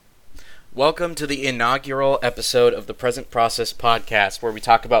Welcome to the inaugural episode of the Present Process podcast, where we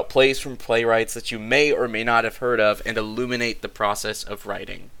talk about plays from playwrights that you may or may not have heard of and illuminate the process of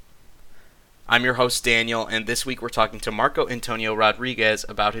writing. I'm your host, Daniel, and this week we're talking to Marco Antonio Rodriguez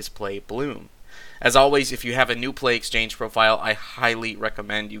about his play Bloom. As always, if you have a new Play Exchange profile, I highly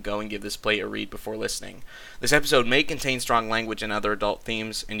recommend you go and give this play a read before listening. This episode may contain strong language and other adult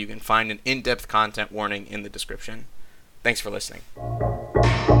themes, and you can find an in-depth content warning in the description. Thanks for listening.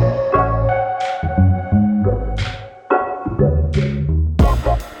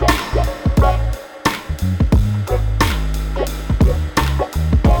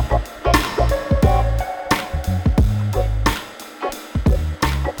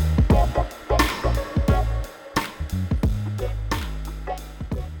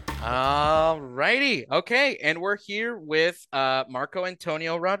 Alrighty, okay, and we're here with Marco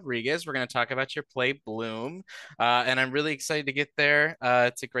Antonio Rodriguez. We're going to talk about your play Bloom, and I'm really excited to get there.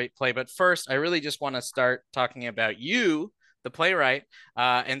 It's a great play, but first, I really just want to start talking about you, the playwright.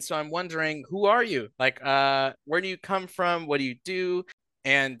 And so I'm wondering, who are you? Where do you come from? What do you do?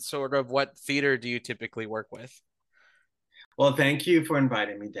 And sort of what theater do you typically work with? Well, thank you for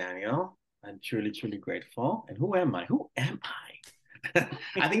inviting me, Daniel. I'm truly, truly grateful. And who am I? Who am I?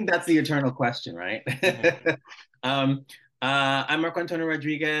 I think that's the eternal question, right? Mhm. um, I'm Marco Antonio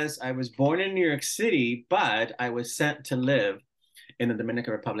Rodriguez. I was born in New York City, but I was sent to live in the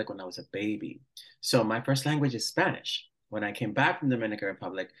Dominican Republic when I was a baby. So my first language is Spanish. When I came back from the Dominican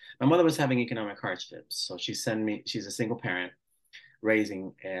Republic, my mother was having economic hardships. So she sent me, she's a single parent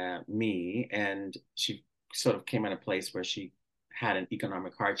raising me, and she sort of came at a place where she had an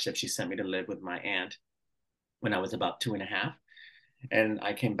economic hardship. She sent me to live with my aunt when I was about two and a half. And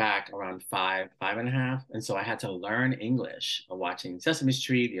I came back around five and a half. And so I had to learn English watching Sesame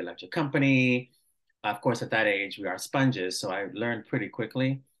Street, The Electric Company. Of course, at that age, we are sponges. So I learned pretty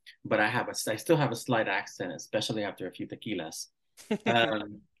quickly, but I still have a slight accent, especially after a few tequilas.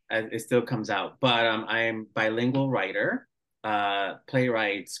 Um, it still comes out, but I am bilingual writer,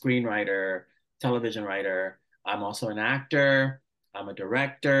 playwright, screenwriter, television writer. I'm also an actor. I'm a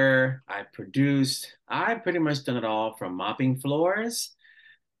director. I produced. I've pretty much done it all from mopping floors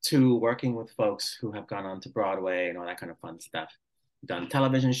to working with folks who have gone on to Broadway and all that kind of fun stuff. Done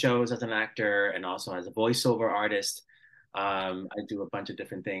television shows as an actor and also as a voiceover artist. I do a bunch of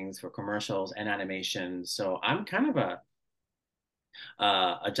different things for commercials and animation. So I'm kind of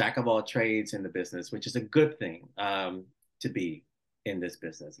a jack of all trades in the business, which is a good thing to be in this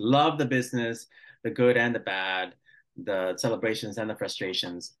business. Love the business, the good and the bad, the celebrations and the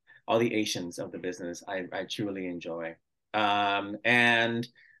frustrations, all the Asians of the business. I truly enjoy. And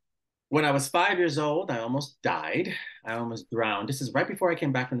when I was 5 years old, I almost died. I almost drowned. This is right before I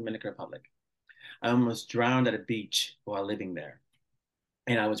came back from the Dominican Republic. I almost drowned at a beach while living there,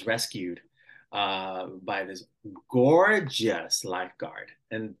 and I was rescued by this gorgeous lifeguard.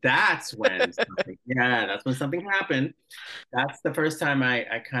 And that's when something happened. That's the first time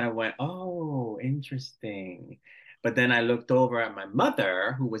I kind of went, oh, interesting. But then I looked over at my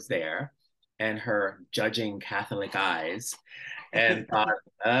mother, who was there, and her judging Catholic eyes, and thought,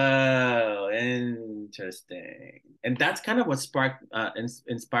 oh, interesting. And that's kind of what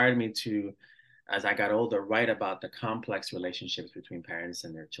inspired me to, as I got older, write about the complex relationships between parents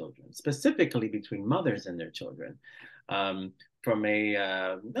and their children, specifically between mothers and their children, um, from a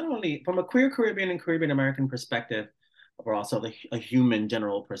not only from a queer Caribbean and Caribbean American perspective, but also a human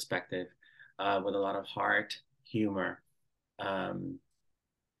general perspective, with a lot of heart, humor, um,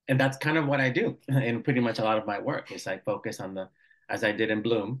 and that's kind of what I do in pretty much a lot of my work. Is I focus on as I did in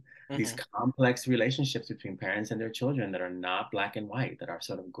Bloom, these Mhm. complex relationships between parents and their children that are not black and white, that are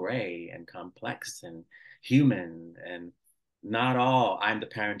sort of gray and complex and human, and not all I'm the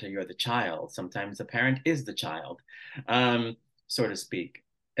parent or you're the child. Sometimes the parent is the child, um, so to speak.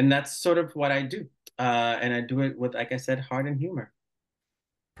 And that's sort of what I do. And I do it with, like I said, heart and humor.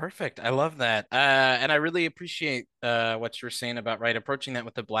 Perfect. I love that. And I really appreciate what you were saying about right approaching that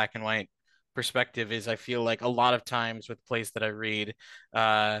with the black and white perspective is I feel like a lot of times with plays that I read,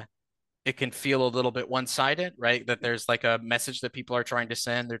 uh, it can feel a little bit one-sided, right? That there's like a message that people are trying to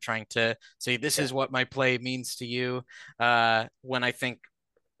send. They're trying to say, this Yeah. is what my play means to you. When I think,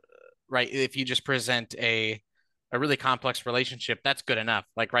 right, if you just present a really complex relationship, that's good enough.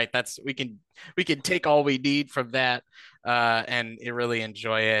 Like, right, that's we can take all we need from that and really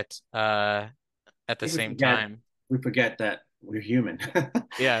enjoy it at I the think same time. we forget that we're human.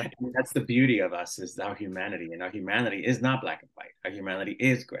 Yeah. And that's the beauty of us, is our humanity, and our humanity is not black and white. Our humanity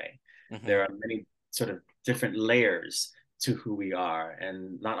is gray. Hmm. There are many sort of different layers to who we are,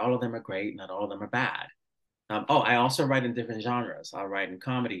 and not all of them are great, not all of them are bad. I also write in different genres. I write in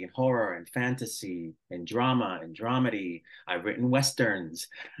comedy and horror and fantasy and drama and dramedy. I've written westerns.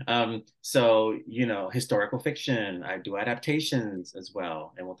 So, historical fiction. I do adaptations as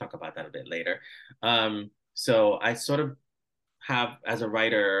well. And we'll talk about that a bit later. So I sort of have, as a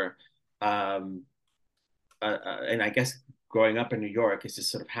writer, um, and I guess growing up in New York, it's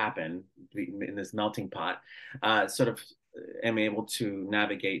just sort of happened in this melting pot, sort of am able to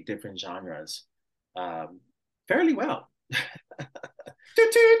navigate different genres um, fairly well.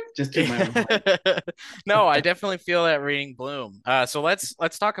 Toot toot. Just toot my own horn. No, I definitely feel that reading Bloom. So let's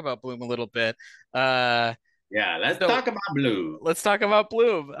talk about Bloom a little bit. Uh, Yeah, let's so talk about Blue. let's talk about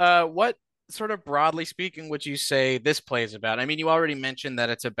Bloom. What sort of broadly speaking would you say this play is about? I mean, you already mentioned that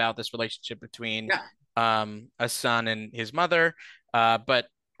it's about this relationship between Yeah. a son and his mother, but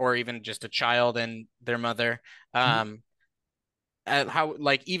or even just a child and their mother. Um, how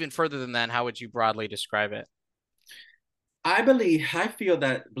like even further than that, how would you broadly describe it? I feel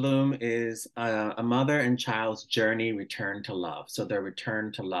that Bloom is a mother and child's journey return to love. So their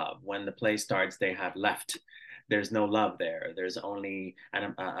return to love. When the play starts, they have left. There's no love there. There's only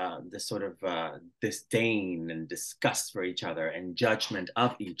this sort of disdain and disgust for each other and judgment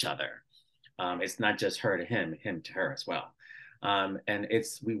of each other. It's not just her to him to her as well. And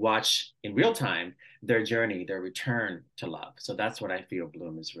we watch in real time their journey, their return to love. So that's what I feel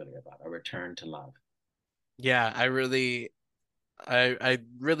Bloom is really about, a return to love. Yeah, I really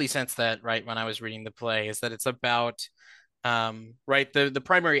sense that right when I was reading the play is that it's about right the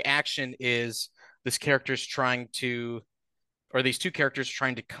primary action is this character's trying to or these two characters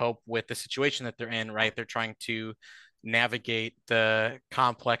trying to cope with the situation that they're in, right? They're trying to navigate the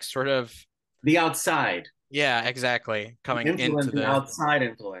complex sort of The outside, yeah, exactly, coming into the the outside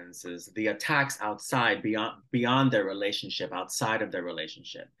influences, the attacks outside, beyond their relationship, outside of their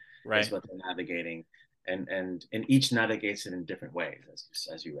relationship, is right. what they're navigating, and each navigates it in different ways,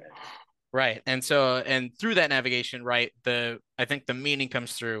 as you read. Right. And so, and through that navigation, right, I think the meaning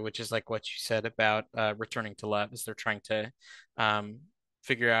comes through, which is like what you said about returning to love, is they're trying to um,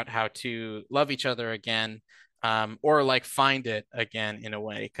 figure out how to love each other again, or like find it again in a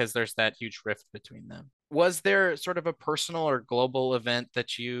way, because there's that huge rift between them. Was there sort of a personal or global event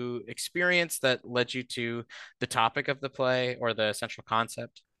that you experienced that led you to the topic of the play or the central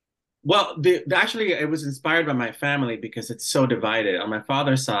concept? Well, actually, it was inspired by my family because it's so divided. On my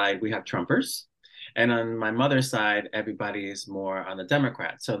father's side, we have Trumpers, and on my mother's side, everybody is more on the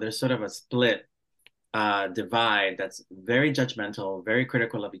Democrat. So there's sort of a split divide that's very judgmental, very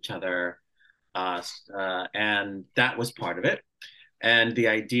critical of each other, and that was part of it. And the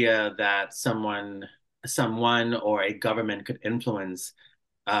idea that someone or a government could influence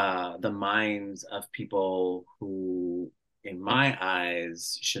the minds of people who, in my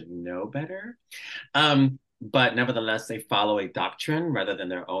eyes, should know better. But nevertheless, they follow a doctrine rather than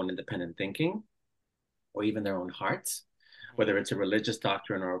their own independent thinking or even their own hearts, whether it's a religious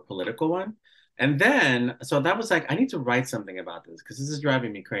doctrine or a political one. And then, so that was like, I need to write something about this because this is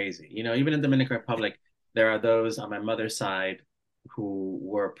driving me crazy. Even in Dominican Republic, there are those on my mother's side who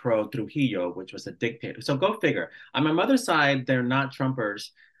were pro Trujillo, which was a dictator. So go figure. On my mother's side, they're not Trumpers.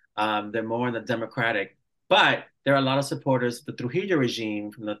 They're more in the Democratic, but there are a lot of supporters of the Trujillo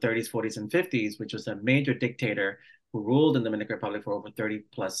regime from the 30s, 40s, and 50s, which was a major dictator who ruled in the Dominican Republic for over 30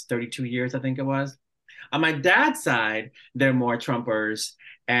 plus 32 years, I think it was. On my dad's side, they're more Trumpers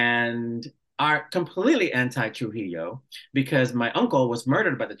and are completely anti Trujillo because my uncle was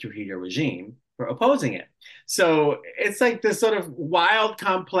murdered by the Trujillo regime for opposing it. So it's like this sort of wild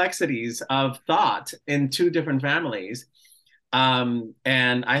complexities of thought in two different families. And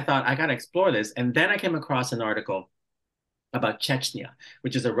I thought I got to explore this. And then I came across an article about Chechnya,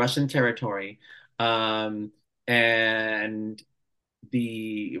 which is a Russian territory. And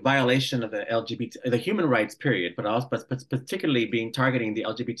the violation of the LGBT, the human rights period, but also but particularly being targeting the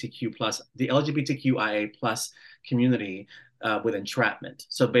LGBTQIA plus community with entrapment.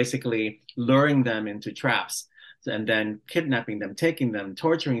 So basically luring them into traps and then kidnapping them, taking them,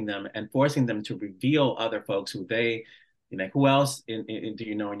 torturing them, and forcing them to reveal other folks who they, who else do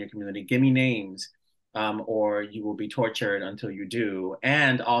you know in your community? Give me names. Or you will be tortured until you do.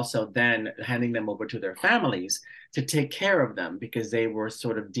 And also then handing them over to their families to take care of them because they were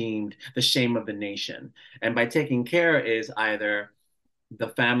sort of deemed the shame of the nation. And by taking care is either the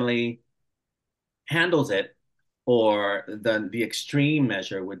family handles it or the extreme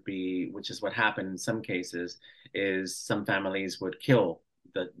measure would be, which is what happened in some cases, is some families would kill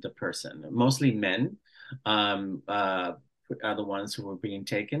the person. Mostly men are the ones who were being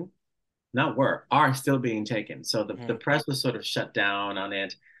taken, not were, are still being taken. So the Mhm. press was sort of shut down on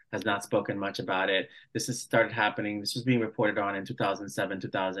it. has not spoken much about it. This has started happening. This was being reported on in 2007,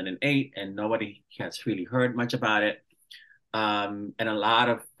 2008, and nobody has really heard much about it. And a lot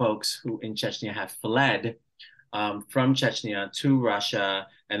of folks who in Chechnya have fled from Chechnya to Russia,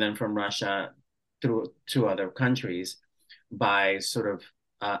 and then from Russia through to other countries by sort of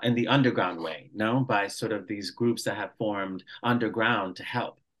in the underground way, no, by sort of these groups that have formed underground to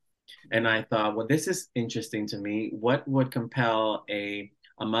help. And I thought, well, this is interesting to me. What would compel a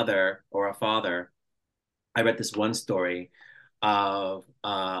mother or a father? I read this one story of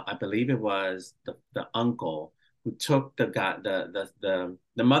I believe it was the uncle who took the guy the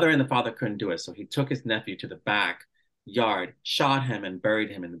mother and the father couldn't do it, so he took his nephew to the backyard, shot him, and buried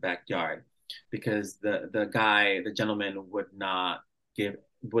him in the backyard because the gentleman give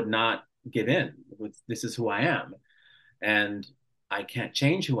would not give in. This is who I am, and I can't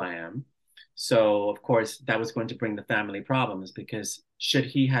change who I am. So of course that was going to bring the family problems because should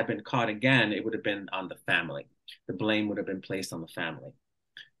he have been caught again, it would have been on the family. The blame would have been placed on the family.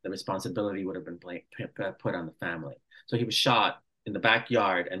 The responsibility would have been put on the family. So he was shot in the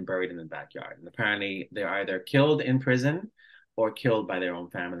backyard and buried in the backyard. And apparently they're either killed in prison or killed by their own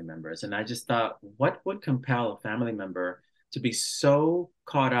family members. And I just thought, what would compel a family member to be so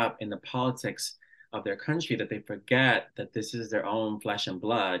caught up in the politics of their country that they forget that this is their own flesh and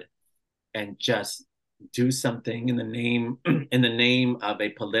blood and just do something in the name in the name of a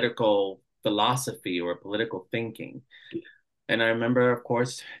political philosophy or political thinking. And I remember, of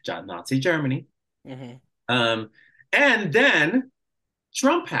course, Nazi Germany. Mm-hmm. And then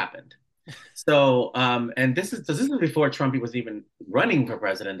Trump happened. So, and this is before Trump was even running for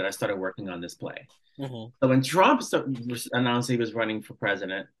president that I started working on this play. Mm-hmm. So when Trump announced he was running for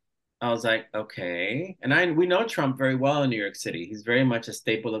president, I was like, okay. And we know Trump very well in New York City. He's very much a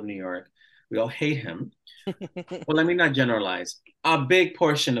staple of New York. We all hate him. Well, let me not generalize. A big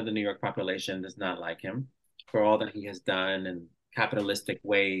portion of the New York population does not like him for all that he has done in capitalistic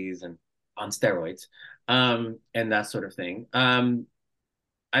ways and on steroids, and that sort of thing.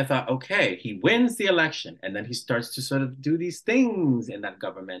 I thought, okay, he wins the election, and then he starts to sort of do these things in that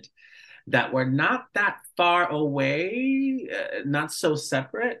government that were not that far away, not so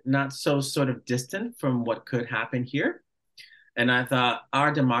separate, not so sort of distant from what could happen here. And I thought,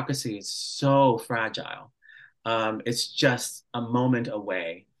 our democracy is so fragile. It's just a moment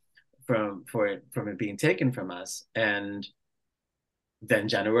away from it being taken from us. And then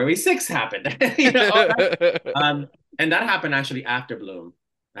January 6th happened. And that happened actually after Bloom,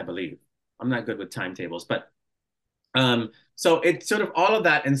 I believe. I'm not good with timetables, but so it sort of all of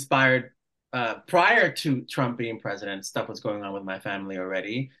that inspired prior to Trump being president, stuff was going on with my family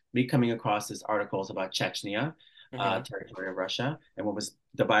already. Me coming across these articles about Chechnya, territory of Russia, and what was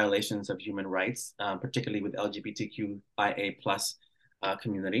the violations of human rights, particularly with LGBTQIA plus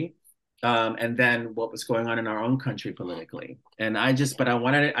community. And then what was going on in our own country politically. And I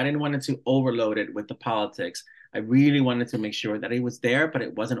didn't want it to overload it with the politics. I really wanted to make sure that it was there, but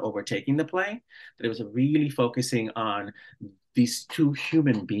it wasn't overtaking the play, that it was really focusing on these two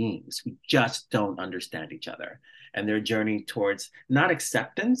human beings who just don't understand each other and their journey towards not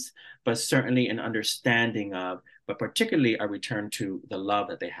acceptance, but certainly an understanding of, but particularly a return to the love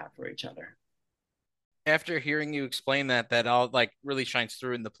that they have for each other. After hearing you explain that all like really shines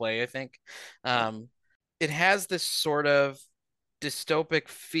through in the play, I think. It has this sort of dystopic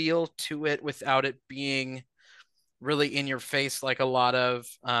feel to it without it being really in your face like a lot of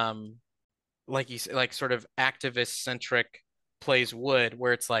like you said, like sort of activist centric plays would,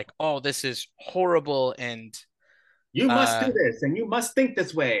 where it's like, oh, this is horrible and you must do this and you must think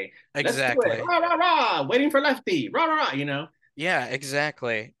this way. Exactly. Let's do it. Rah, rah, rah, waiting for lefty. Rah, rah, rah, you know? Yeah,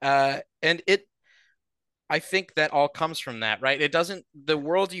 exactly. And I think that all comes from that, right? The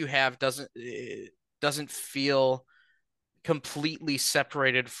world you have doesn't feel completely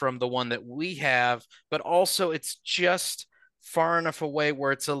separated from the one that we have, but also it's just far enough away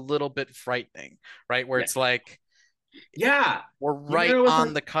where it's a little bit frightening, right? Where it's like, yeah, we're right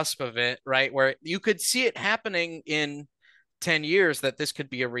on the cusp of it, right? Where you could see it happening in 10 years that this could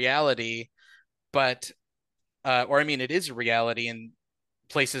be a reality, but or I mean, it is a reality in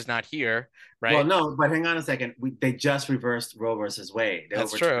places not here, right? Well, no, but hang on a second. They just reversed Roe versus Wade.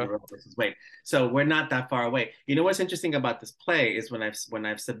 That's true. Roe versus Wade. So we're not that far away. You know what's interesting about this play is when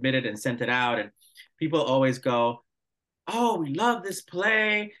I've submitted and sent it out, and people always go, "Oh, we love this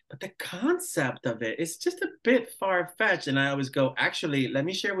play, but the concept of it is just a bit far-fetched." And I always go, "Actually, let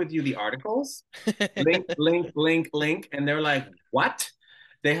me share with you the articles. Link, link, link, link." And they're like, "What?"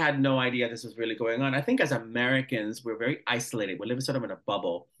 they had no idea this was really going on. I think as Americans, we're very isolated. We live sort of in a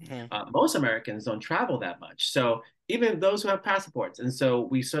bubble. Mhm. Most Americans don't travel that much. So even those who have passports. And so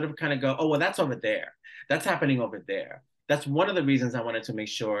we sort of kind of go, oh, well, that's over there. That's happening over there. That's one of the reasons I wanted to make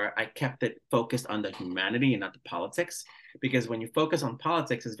sure I kept it focused on the humanity and not the politics. Because when you focus on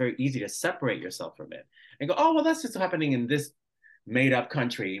politics, it's very easy to separate yourself from it and go, oh, well, that's just happening in this made up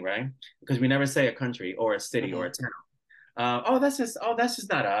country, right? Because we never say a country or a city or a Mhm. town. That's just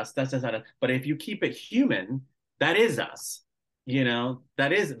not us. That's just not us. But if you keep it human, that is us. You know,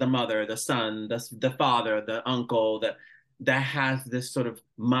 that is the mother, the son, the father, the uncle, that has this sort of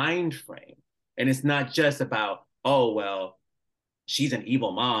mind frame. And it's not just about, oh, well, she's an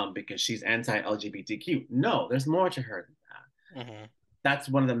evil mom because she's anti-LGBTQ. No, there's more to her than that. Mhm. That's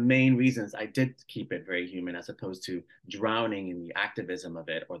one of the main reasons I did keep it very human as opposed to drowning in the activism of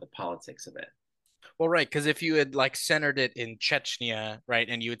it or the politics of it. Well, right, because if you had like centered it in Chechnya, right,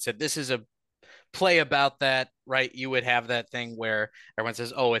 and you had said this is a play about that, right, you would have that thing where everyone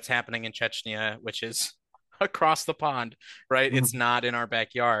says, "Oh, it's happening in Chechnya," which is across the pond, right? It's Mm-hmm. not in our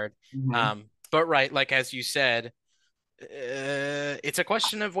backyard. Mm-hmm. But right, like as you said, it's a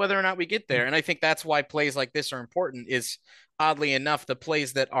question of whether or not we get there, and I think that's why plays like this are important. Is oddly enough, the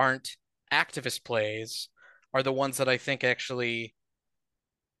plays that aren't activist plays are the ones that I think actually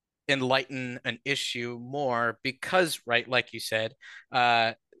enlighten an issue more because, right, like you said,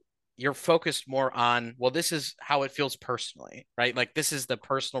 uh, you're focused more on, well, this is how it feels personally, right? Like this is the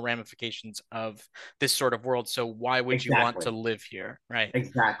personal ramifications of this sort of world. So why would you want to Exactly. live here, right?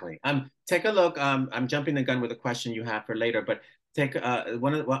 Exactly. Take a look. I'm jumping the gun with a question you have for later, but take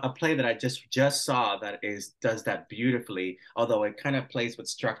a play that I just saw that is does that beautifully, although it kind of plays with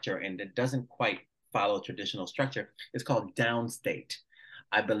structure and it doesn't quite follow traditional structure. It's called Downstate.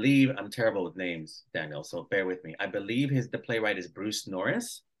 I believe I'm terrible with names, Daniel, so bear with me. I believe the playwright is Bruce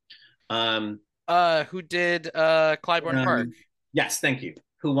Norris. Um, Who did Clybourne Park? Um, yes, thank you.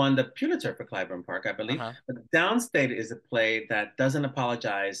 Who won the Pulitzer for Clyburn Park, I believe. Uh-huh. But Downstate is a play that doesn't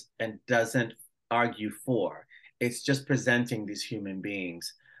apologize and doesn't argue for. It's just presenting these human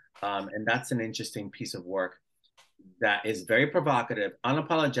beings. And that's an interesting piece of work that is very provocative,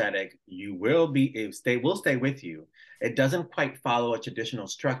 unapologetic. You will be, will stay with you. It doesn't quite follow a traditional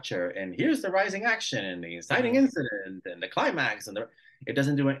structure. And here's the rising action and the inciting Hmm. incident and the climax it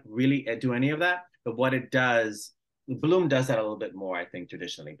doesn't really do any of that. But what it does, Bloom does that a little bit more, I think,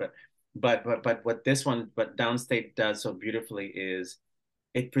 traditionally. But what Downstate does so beautifully is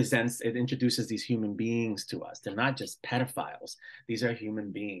it introduces these human beings to us. They're not just pedophiles. These are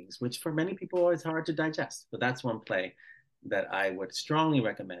human beings, which for many people is hard to digest. But that's one play that I would strongly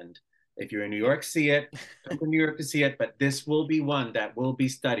recommend. If you're in New York, see it. Come to New York to see it. But this will be one that will be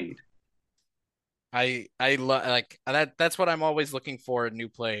studied. I love like that. That's what I'm always looking for in new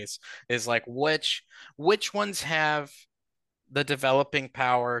plays is like which ones have the developing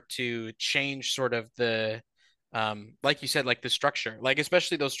power to change sort of the like you said, like the structure, like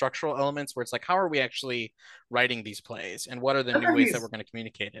especially those structural elements where it's like how are we actually writing these plays and what are the Not new that ways that we're he's going to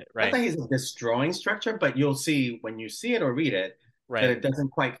communicate it, not right? that he's destroying structure, but you'll see when you see it or read it that Right. it doesn't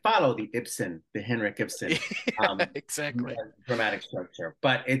quite follow the Henrik Ibsen Yeah, um, exactly. dramatic structure.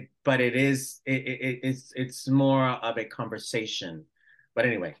 It's more of a conversation. But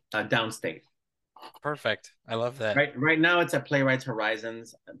anyway, Downstate. Perfect. I love that. Right now, it's at Playwrights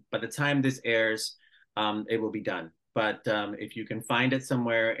Horizons. By the time this airs, it will be done. But if you can find it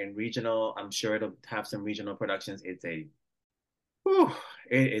somewhere in regional, I'm sure it'll have some regional productions. Whew,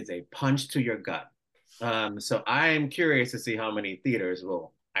 it is a punch to your gut. So I am curious to see how many theaters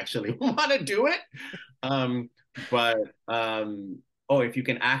will actually want to do it. Um, but oh, if you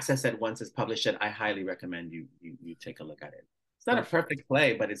can access it once it's published, I highly recommend you take a look at it. It's not a Perfect. perfect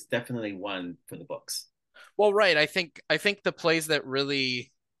play, but it's definitely one for the books. Well, right. I think the plays that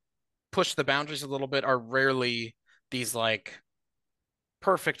really push the boundaries a little bit are rarely these like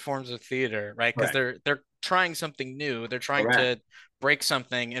perfect forms of theater, right? Because Correct. they're trying something new. They're trying Correct. to break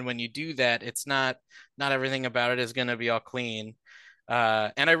something, and when you do that, it's not everything about it is going to be all clean.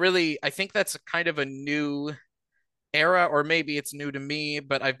 And I think that's a kind of a new era, or maybe it's new to me,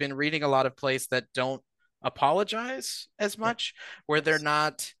 but I've been reading a lot of plays that don't apologize as Yeah. much, where they're Yes.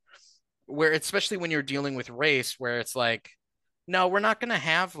 not, where especially when you're dealing with race, where it's like, no, we're not going to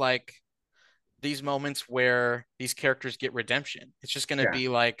have like these moments where these characters get redemption. It's just going to Yeah. be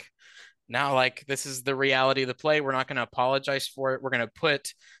like, now like this is the reality of the play, we're not going to apologize for it, we're going to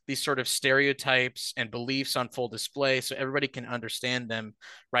put these sort of stereotypes and beliefs on full display so everybody can understand them,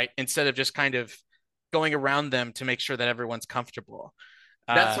 right, instead of just kind of going around them to make sure that everyone's comfortable.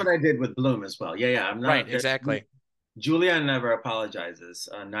 That's uh what I did with Bloom as well. Yeah, yeah. I'm right, not there. exactly. Julia never apologizes.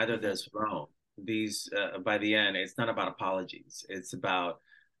 Neither Hmm. does Rome. These, by the end, it's not about apologies. It's about,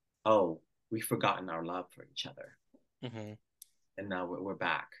 oh, we've forgotten our love for each other, Hmm. and now we're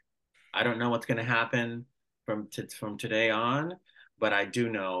back. I don't know what's going to happen from today on, but I do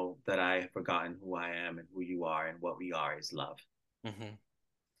know that I have forgotten who I am and who you are, and what we are is love. Hmm.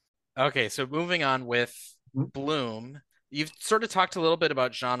 Okay, so moving on with Bloom, you've sort of talked a little bit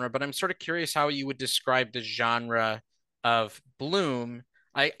about genre, but I'm sort of curious how you would describe the genre of Bloom.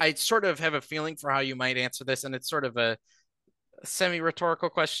 I sort of have a feeling for how you might answer this, and it's sort of a semi-rhetorical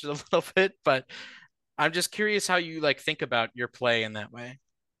question a little bit, but I'm just curious how you like think about your play in that way.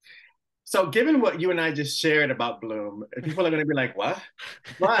 So, given what you and I just shared about Bloom, people are going to be like, "What?"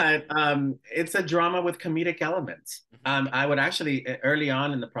 But it's a drama with comedic elements. Mhm. I would actually, early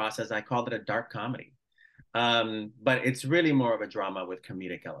on in the process, I called it a dark comedy, but it's really more of a drama with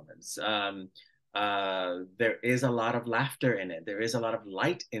comedic elements. There is a lot of laughter in it. There is a lot of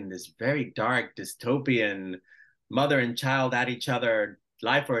light in this very dark dystopian mother and child at each other,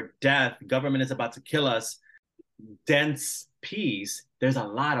 life or death. Government is about to kill us, dense piece. There's a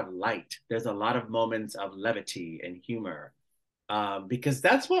lot of light. There's a lot of moments of levity and humor, because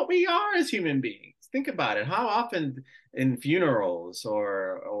that's what we are as human beings. Think about it. How often in funerals,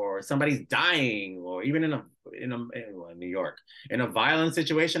 or somebody's dying, or even in New York, in a violent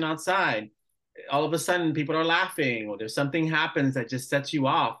situation outside, all of a sudden people are laughing, or there's something happens that just sets you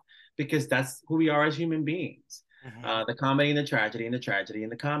off, because that's who we are as human beings. Mhm. The comedy and the tragedy, and the tragedy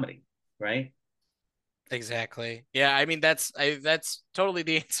and the comedy, right? Exactly. Yeah, I mean that's totally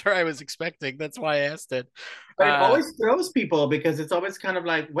the answer I was expecting. That's why I asked it. But it Uh always throws people, because it's always kind of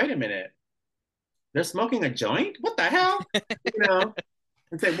like, wait a minute, they're smoking a joint? What the hell? You know?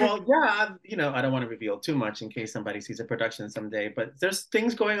 And say, well, yeah, I don't want to reveal too much in case somebody sees a production someday, but there's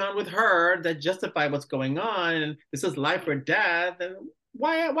things going on with her that justify what's going on, and this is life or death. And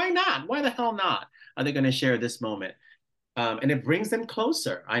why not? Why the hell not? Are they going to share this moment? And it brings them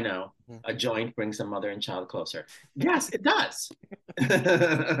closer. I know a joint brings a mother and child closer. Yes, it does.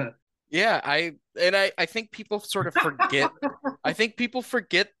 yeah, I think people sort of forget I think people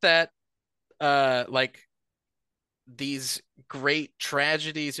forget that like these great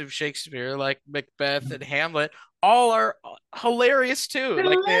tragedies of Shakespeare, like Macbeth and Hamlet, all are hilarious too.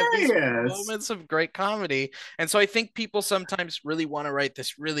 Like they have these Hilarious. moments of great comedy. And so I think people sometimes really want to write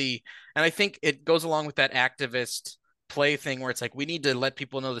this really, and I think it goes along with that activist play thing where it's like we need to let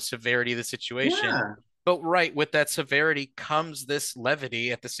people know the severity of the situation. Yeah, But right, with that severity comes this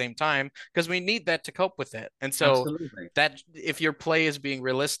levity at the same time because we need that to cope with it. And so absolutely. that if your play is being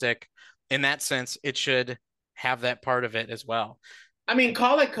realistic in that sense, it should have that part of it as well. I mean,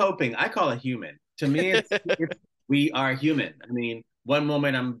 call it coping. I call it human. To me, it's we are human. I mean, one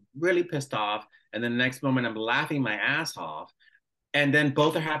moment I'm really pissed off, and then the next moment I'm laughing my ass off, and then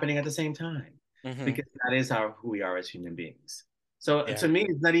both are happening at the same time, Hmm. because that is our who we are as human beings. So Yeah. to me,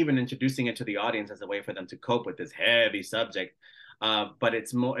 it's not even introducing it to the audience as a way for them to cope with this heavy subject, but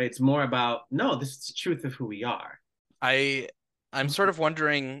it's more about, no, this is the truth of who we are. I I'm sort of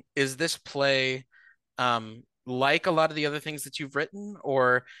wondering, is this play like a lot of the other things that you've written,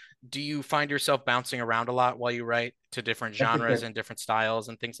 or do you find yourself bouncing around a lot while you write to different That's a genres good and different styles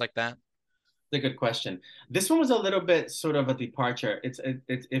and things like that? a good question. This one was a little bit sort of a departure.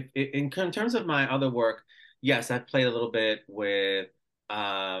 In terms of my other work, yes, I've played a little bit with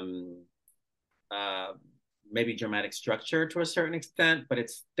um, uh, maybe dramatic structure to a certain extent, but it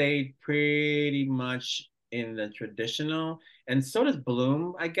stayed pretty much in the traditional. And so does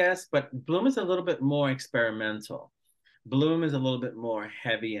Bloom, I guess, but Bloom is a little bit more experimental. Bloom is a little bit more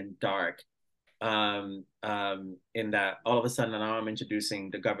heavy and dark, in that all of a sudden now I'm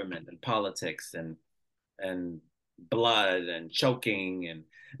introducing the government and politics, and blood and choking, and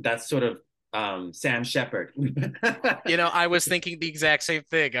that sort of Sam Shepard. You know, I was thinking the exact same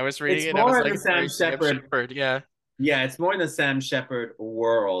thing. I was reading It's it, I was more in like, the it's Sam very Sam Shepard. Shepard. Yeah. Yeah, it's more in the Sam Shepard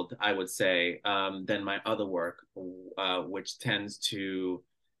world, I would say, than my other work, which tends to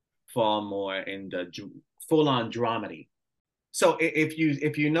fall more in the full-on dramedy. So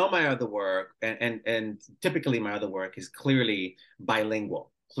if you know my other work, and typically my other work is clearly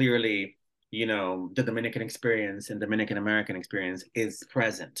bilingual, clearly, the Dominican experience and Dominican American experience is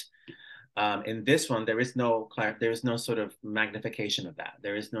present. In this one, there is no sort of magnification of that.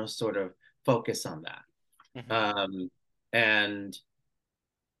 There is no sort of focus on that. Hmm. Um, and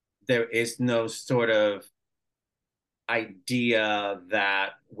there is no sort of idea that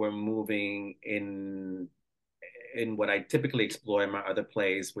we're moving in what I typically explore in my other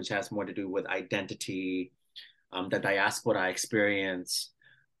plays, which has more to do with identity, the diaspora experience.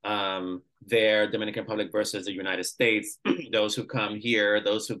 their Dominican Republic versus the United States, those who come here,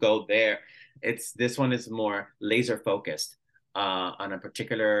 those who go there. This one is more laser focused on a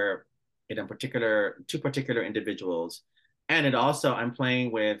particular, two particular individuals. And it also, I'm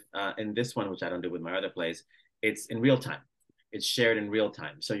playing with, in this one, which I don't do with my other plays, it's in real time. It's shared in real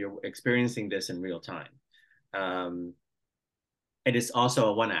time. So you're experiencing this in real time. It is also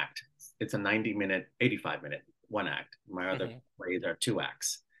a one act. It's a 90-minute, 85-minute one act. My other plays are two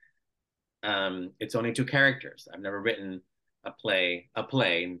acts. It's only two characters. I've never written a play. I'm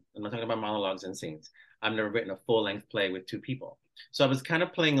not talking about monologues and scenes. I've never written a full-length play with two people. So I was kind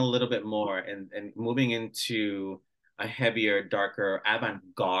of playing a little bit more and moving into a heavier, darker,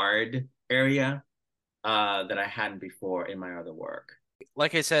 avant-garde area that I hadn't before in my other work.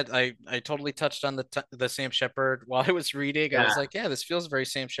 Like I said, I totally touched on the Sam Shepard while I was reading. I was like, yeah, this feels very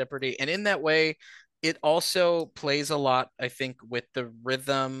Sam Shepardy, and in that way, it also plays a lot, I think, with the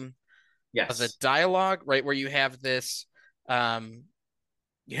rhythm of the dialogue, right? Where you have this dialogue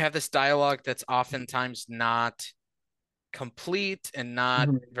that's oftentimes not complete and not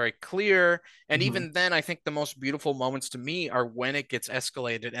very clear. And even then, I think the most beautiful moments to me are when it gets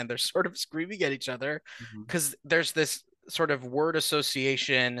escalated and they're sort of screaming at each other, because there's this sort of word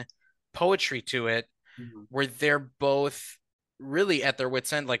association poetry to it where they're both really at their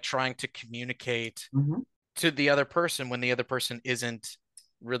wits' end, like trying to communicate to the other person when the other person isn't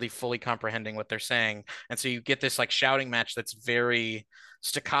really fully comprehending what they're saying. And so you get this like shouting match that's very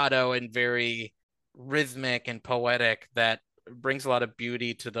staccato and very rhythmic and poetic that brings a lot of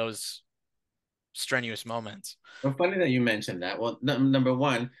beauty to those strenuous moments. Well, funny that you mentioned that. Well, number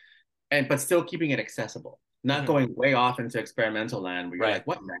one, but still keeping it accessible, not going way off into experimental land where you're like,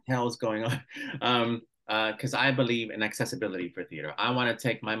 what the hell is going on? Because I believe in accessibility for theater. I want to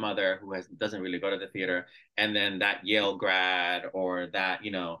take my mother, who doesn't really go to the theater, and then that Yale grad or that,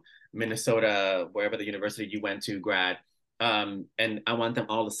 Minnesota, wherever the university you went to grad, and I want them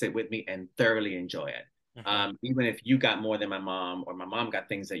all to sit with me and thoroughly enjoy it. Even if you got more than my mom or my mom got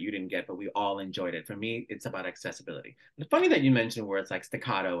things that you didn't get, but we all enjoyed it. For me, it's about accessibility. It's funny that you mentioned words like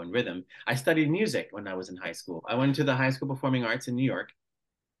staccato and rhythm. I studied music when I was in high school. I went to the High School Performing Arts in New York.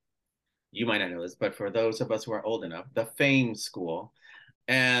 You might not know this, but for those of us who are old enough, the Fame School.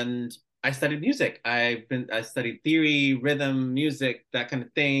 And I studied music. I studied theory, rhythm, music, that kind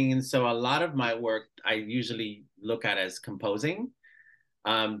of thing. And so a lot of my work I usually look at as composing.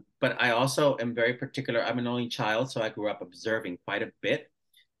 But I also am very particular. I'm an only child, so I grew up observing quite a bit.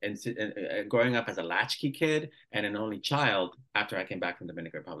 And growing up as a latchkey kid and an only child after I came back from the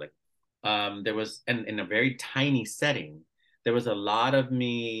Dominican Republic, there was, and in a very tiny setting, there was a lot of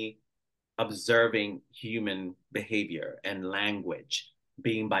me observing human behavior and language,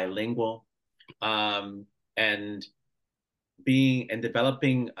 being bilingual, and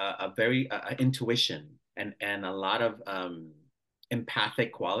developing a very intuition and a lot of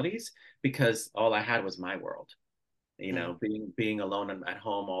empathic qualities, because all I had was my world. Being alone at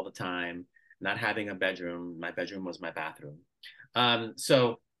home all the time, not having a bedroom. My bedroom was my bathroom.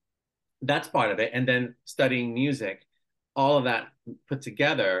 So that's part of it. And then studying music, all of that put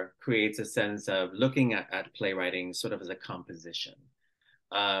together creates a sense of looking at playwriting sort of as a composition.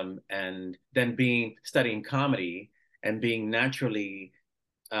 And then studying comedy and being naturally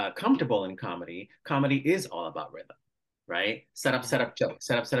comfortable in comedy. Comedy is all about rhythm, right? Set up,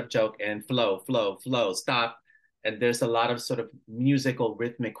 joke, and flow, stop. And there's a lot of sort of musical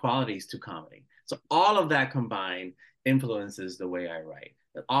rhythmic qualities to comedy. So all of that combined influences the way I write.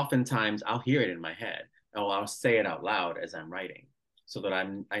 But oftentimes I'll hear it in my head, or I'll say it out loud as I'm writing. So that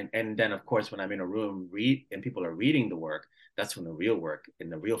and then of course, when I'm in a room and people are reading the work, that's when the real work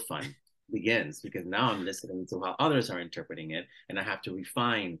and the real fun begins, because now I'm listening to how others are interpreting it, and I have to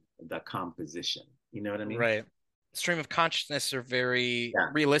refine the composition. You know what I mean? Right. Stream of consciousness are very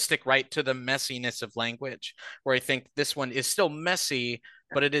realistic, right, to the messiness of language, where I think this one is still messy,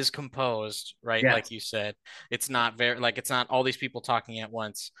 but it is composed, right? Yes. Like you said, it's not it's not all these people talking at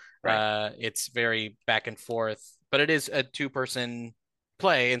once. Right. It's very back and forth, but it is a two-person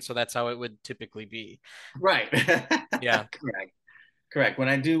play, and so that's how it would typically be. Right. Yeah. Correct. When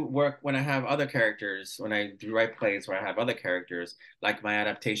I have other characters, when I do write plays where I have other characters, like my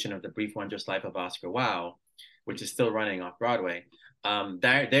adaptation of The Brief Wondrous Life of Oscar Wilde, which is still running off Broadway,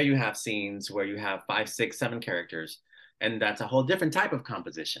 there you have scenes where you have 5, 6, 7 characters, and that's a whole different type of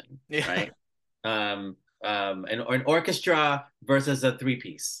composition, right? An orchestra versus a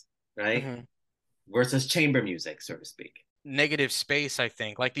 3-piece, right? Versus chamber music, so to speak. Negative space, I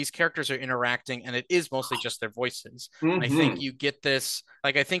think. Like, these characters are interacting and it is mostly just their voices. I think you get this,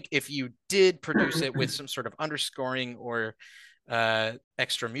 like, I think if you did produce it with some sort of underscoring or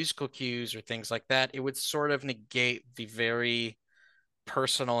extra musical cues or things like that, it would sort of negate the very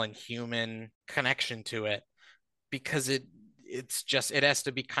personal and human connection to it because it's just it has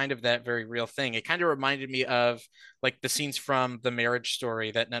to be kind of that very real thing. It kind of reminded me of like the scenes from The Marriage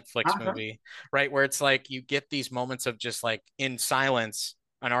Story, that Netflix Uh-huh. movie, right? Where it's like you get these moments of just like in silence,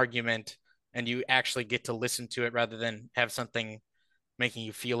 an argument, and you actually get to listen to it rather than have something making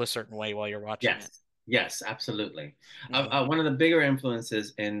you feel a certain way while you're watching it. Yes, yes, absolutely. Hmm. One of the bigger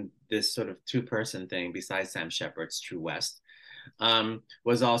influences in this sort of two-person thing, besides Sam Shepard's True West,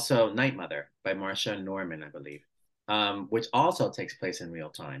 was also Night Mother by Marsha Norman, I believe, which also takes place in real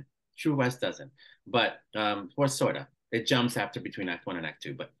time. True West doesn't, but or sort of. It jumps after between Act One and Act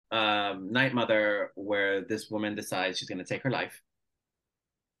Two. But Night Mother, where this woman decides she's going to take her life,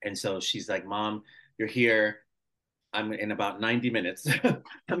 and so she's like, "Mom, you're here. I'm in about 90 minutes.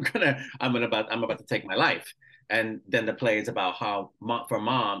 I'm about to take my life." And then the play is about how for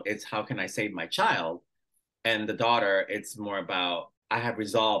mom, it's how can I save my child? And the daughter, it's more about I have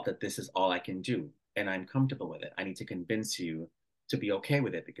resolved that this is all I can do and I'm comfortable with it. I need to convince you to be okay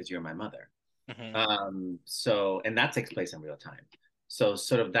with it because you're my mother. Hmm. So and that takes place in real time. So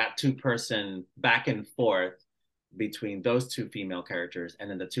sort of that two-person back and forth between those two female characters and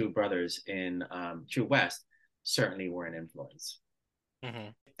then the two brothers in True West certainly were an influence. Hmm.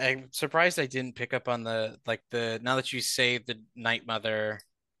 I'm surprised I didn't pick up on the now that you say the Night Mother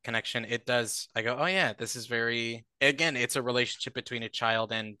connection, it does. I go, oh yeah, this is very again, it's a relationship between a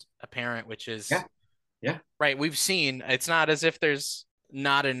child and a parent, which Yeah, is yeah, right. We've seen it's not as if there's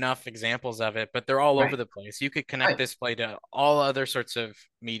not enough examples of it, but they're all over right, the place. You could connect right, this play to all other sorts of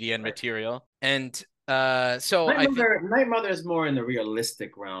media and right. material. And so I think Night Mother is more in the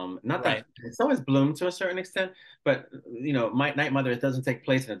realistic realm. Not right. that it's always Bloom to a certain extent, but my Night Mother doesn't take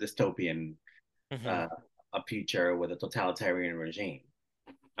place in a dystopian Hmm. uh, a future with a totalitarian regime.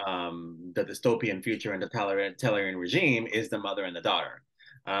 The dystopian future and the totalitarian regime is the mother and the daughter,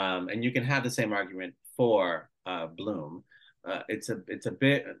 and you can have the same argument for Bloom. It's a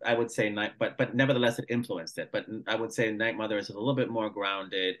bit I would say night, but nevertheless it influenced it. But I would say Night Mother is a little bit more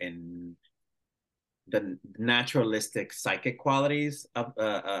grounded in the naturalistic psychic qualities of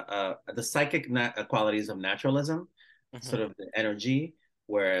the psychic qualities of naturalism, sort Hmm. of the energy,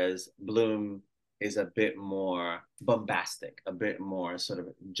 whereas Bloom is a bit more bombastic, a bit more sort of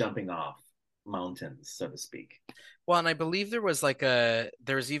jumping off mountains, so to speak. Well, and I believe there was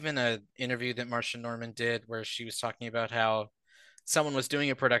even a interview that Marcia Norman did where she was talking about how someone was doing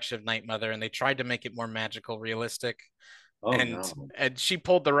a production of Night Mother and they tried to make it more magical, realistic, Oh and no. she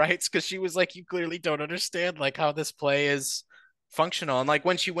pulled the rights because she was like, you clearly don't understand like how this play is functional. And like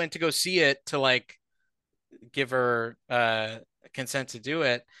when she went to go see it to like give her consent to do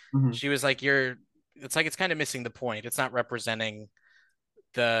it, Mm-hmm. she was like, you're it's like it's kind of missing the point. It's not representing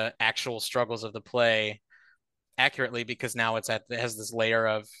the actual struggles of the play accurately because now it has this layer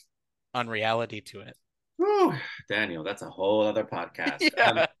of unreality to it. Whew, Daniel, that's a whole other podcast.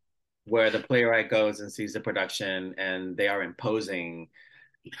 Yeah. Where the playwright goes and sees the production and they are imposing.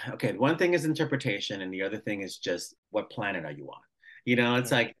 Okay, one thing is interpretation, and the other thing is just what planet are you on? It's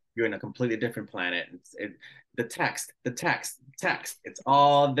Mhm. like you're in a completely different planet. The text, it's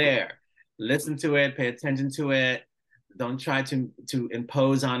all there. Listen to it, pay attention to it. Don't try to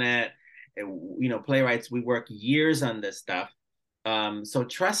impose on it. Playwrights, we work years on this stuff, so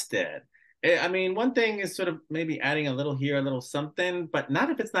trust it. I mean, one thing is sort of maybe adding a little here, a little something, but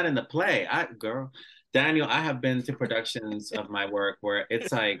not if it's not in the play. Daniel, I have been to productions of my work where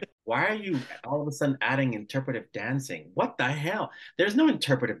it's like, why are you all of a sudden adding interpretive dancing? What the hell? There's no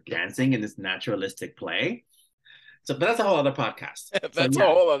interpretive dancing in this naturalistic play. So, but that's a whole other podcast. So That's a yeah,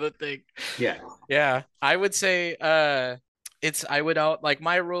 whole other thing. yeah. Yeah, I would say it's I would out like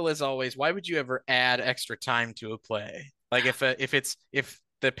my rule is always why would you ever add extra time to a play? Like if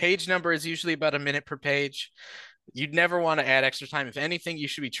the page number is usually about a minute per page, you'd never want to add extra time. If anything, you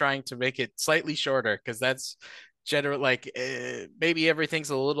should be trying to make it slightly shorter because that's general like maybe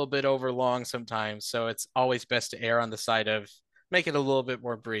everything's a little bit over long sometimes, so it's always best to err on the side of make it a little bit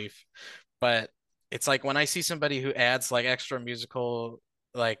more brief. But it's like when I see somebody who adds like extra musical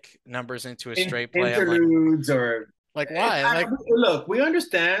like numbers into a straight play, I'm Interludes or like why? Like look, we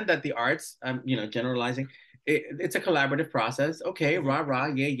understand that the arts, generalizing, it's a collaborative process. Okay, mhm. rah rah,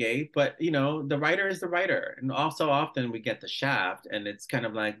 yay yay, but the writer is the writer, and also often we get the shaft, and it's kind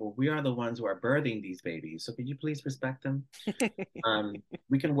of like, well, we are the ones who are birthing these babies, so could you please respect them?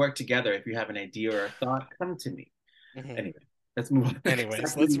 We can work together. If you have an idea or a thought, come to me. Mhm. Anyway, let's move on.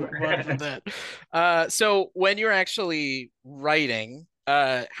 Anyways, let's move on from that. So when you're actually writing,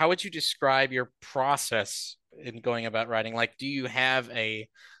 how would you describe your process in going about writing? Like, do you have a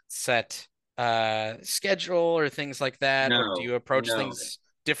set schedule or things like that, or do No, you approach no. things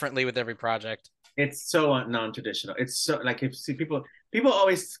differently with every project? It's so non-traditional. It's so like if see people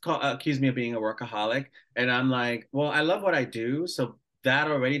always accuse me of being a workaholic, and I'm like, well, I love what I do, so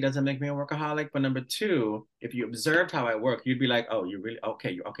that already doesn't make me a workaholic. But number two, if you observed how I work, you'd be like, oh, you really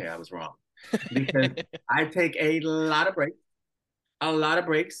okay? You okay? I was wrong because I take a lot of breaks, a lot of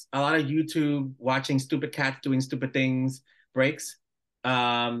breaks, a lot of YouTube watching stupid cats doing stupid things breaks,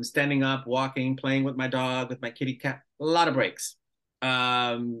 standing up, walking, playing with my dog, with my kitty cat, a lot of breaks.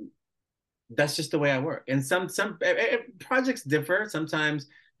 Um, that's just the way I work. And projects differ. Sometimes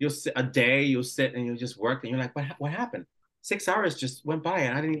a day you'll sit and you'll just work and you're like, what happened? 6 hours just went by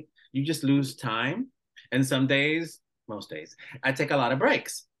and I didn't. You just lose time. And some days, most days, I take a lot of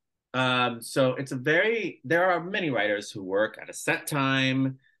breaks. So there are many writers who work at a set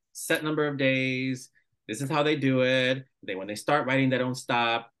time, set number of days. This is how they do it. When they start writing, they don't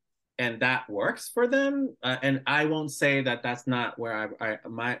stop, and that works for them. And I won't say that that's not where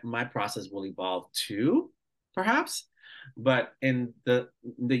my process will evolve to, perhaps. But in the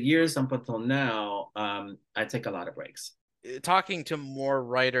years up until now, I take a lot of breaks. Talking to more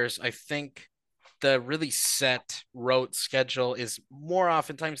writers, I think the really set rote schedule is more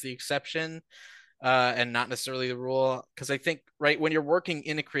oftentimes the exception, and not necessarily the rule. Because I think, right, when you're working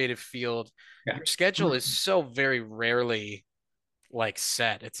in a creative field, Yeah. your schedule is so very rarely like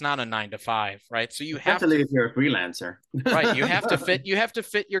set. It's not a 9 to 5, right? So you have Especially to, if you're a freelancer. right, you have to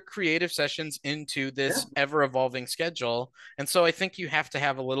fit your creative sessions into Yeah. this ever evolving schedule. And so I think you have to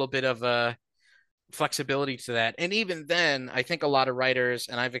have a little bit of a flexibility to that. And even then, I think a lot of writers,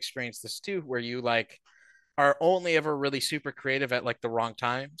 and I've experienced this too, where you like are only ever really super creative at like the wrong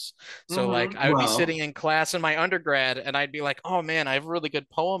times. So like I would be Well, sitting in class in my undergrad and I'd be like, "Oh man, I have a really good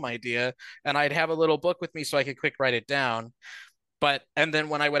poem idea." And I'd have a little book with me so I could quick write it down. But and then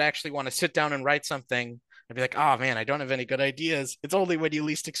when I would actually want to sit down and write something, I'd be like, "Oh man, I don't have any good ideas." It's only when you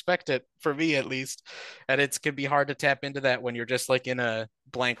least expect it, for me at least. And it can be hard to tap into that when you're just like in a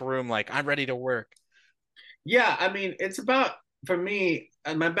blank room like I'm ready to work. yeah, I mean, it's about for me.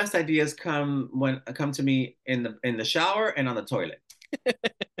 My best ideas come to me in the shower and on the toilet.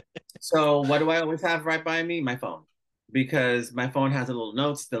 So what do I always have right by me? My phone, because my phone has the little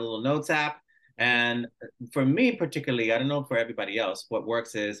notes app. Mhm. And for me particularly, I don't know for everybody else, what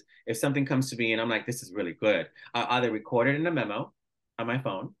works is if something comes to me and I'm like, this is really good, I'll either record it in a memo on my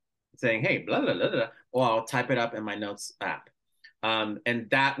phone saying, hey, blah, blah, blah, blah, or I'll type it up in my notes app. And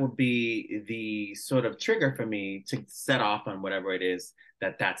that will be the sort of trigger for me to set off on whatever it is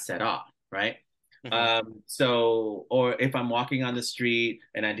that set off, right? Mhm. Or if I'm walking on the street,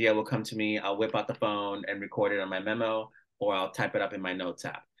 an idea will come to me. I'll whip out the phone and record it on my memo, or I'll type it up in my notes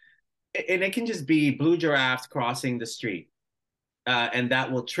app. And it can just be blue giraffes crossing the street, and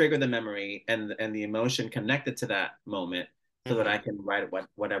that will trigger the memory and the emotion connected to that moment, so that I Mhm. can write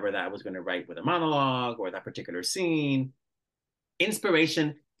whatever that I was going to write with a monologue or that particular scene.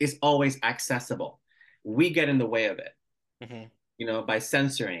 Inspiration is always accessible. We get in the way of it, Mhm. by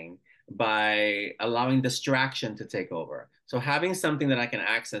censoring, by allowing distraction to take over. So having something that I can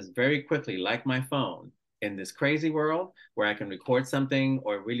access very quickly, like my phone, in this crazy world where I can record something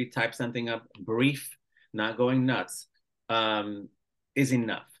or really type something up brief, not going nuts, um, is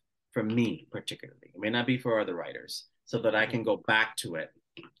enough for me particularly. It may not be for other writers, so that I can Mhm. go back to it.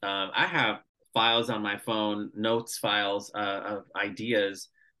 I have files on my phone, notes files of ideas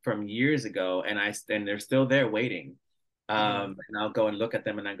from years ago, and they're still there waiting. Mhm. And I'll go and look at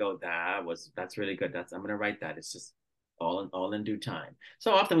them and I go, that's really good. I'm gonna write that. It's just all in due time.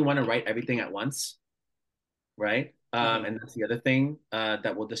 So often we want to write everything at once, right? Mhm. And that's the other thing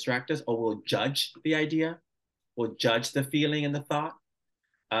that will distract us, or we'll judge the idea, we'll judge the feeling and the thought.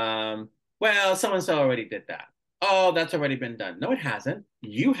 Um, well, so and so already did that. Oh, that's already been done. No, it hasn't.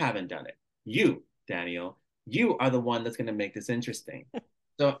 You haven't done it. You, Daniel, you are the one that's going to make this interesting.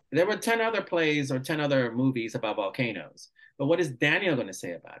 So there were 10 other plays or 10 other movies about volcanoes. But what is Daniel going to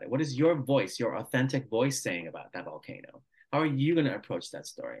say about it? What is your voice, your authentic voice saying about that volcano? How are you going to approach that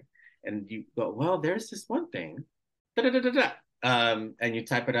story? And you go, well, there's this one thing. Da, da, da, da, da. And you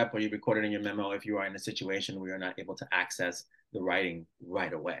type it up or you record it in your memo if you are in a situation where you're not able to access the writing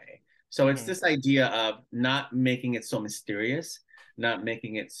right away. So it's Mhm. this idea of not making it so mysterious, not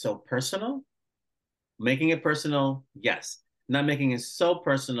making it so personal, making it personal, yes, not making it so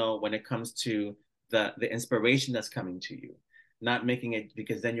personal when it comes to the inspiration that's coming to you, not making it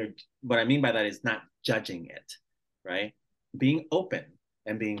because then you're what I mean by that is not judging it, right? Being open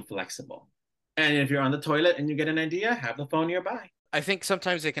and being flexible. And if you're on the toilet and you get an idea, have the phone nearby. I think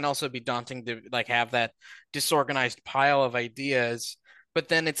sometimes it can also be daunting to like have that disorganized pile of ideas, but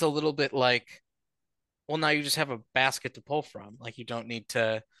then it's a little bit like, well, now you just have a basket to pull from. Like you don't need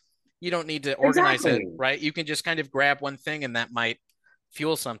to organize it, Exactly. right? You can just kind of grab one thing and that might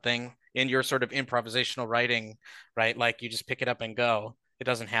fuel something in your sort of improvisational writing, right? Like you just pick it up and go. It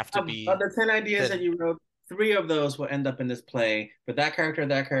doesn't have to Of be the 10 ideas that hidden. you wrote, three of those will end up in this play for that character,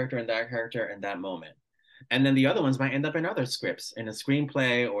 that character, and that character, and that moment. And then the other ones might end up in other scripts, in a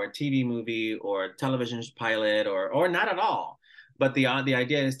screenplay or a TV movie or a television pilot or not at all. But the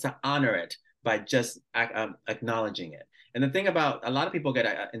idea is to honor it by just acknowledging it. And the thing about a lot of people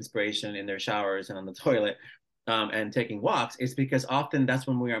get inspiration in their showers and on the toilet and taking walks is because often that's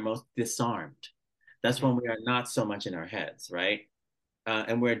when we are most disarmed. That's Mhm. when we are not so much in our heads, right?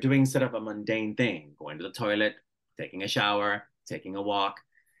 And we're doing sort of a mundane thing, going to the toilet, taking a shower, taking a walk,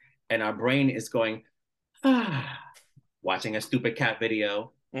 and our brain is going, ah, watching a stupid cat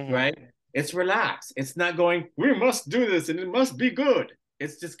video, Mhm. right? It's relaxed. It's not going, we must do this and it must be good.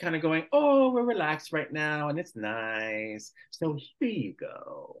 It's just kind of going, oh, we're relaxed right now and it's nice. So here you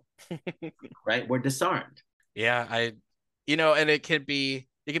go, right? We're disarmed. Yeah, and it can be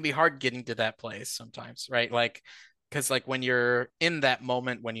hard getting to that place sometimes, right? Like, because like when you're in that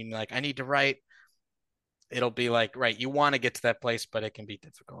moment when you like, I need to write, it'll be like, right, you want to get to that place, but it can be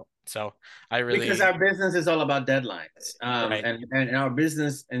difficult. So I Because really, our business is all about deadlines. right. And our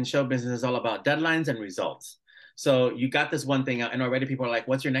business and show business is all about deadlines and results. So you got this one thing out, and already people are like,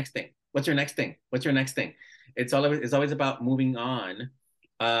 what's your next thing? What's your next thing? What's your next thing? It's always about moving on.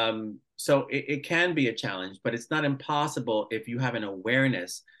 So it can be a challenge, but it's not impossible if you have an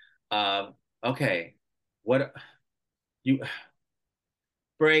awareness of, okay, what you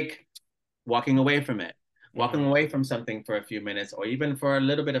break, walking away from it, walking Hmm. away from something for a few minutes, or even for a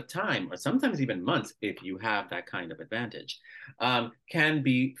little bit of time, or sometimes even months, if you have that kind of advantage, can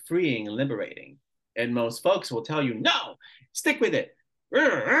be freeing and liberating. And most folks will tell you, no, stick with it.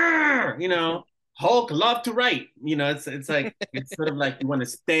 You know, Hulk loved to write. You know, it's like it's sort of like you want to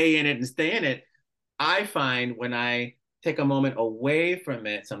stay in it and stay in it. I find when I take a moment away from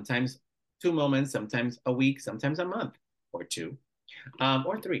it, sometimes 2 moments, sometimes a week, sometimes a month or two,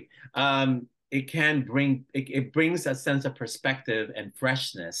 or three. It brings a sense of perspective and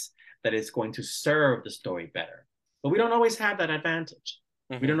freshness that is going to serve the story better. But we don't always have that advantage.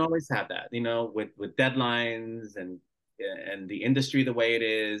 We Hmm. don't always have that, with deadlines and the industry the way it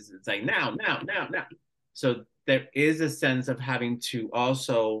is. It's like now, now, now, now. So there is a sense of having to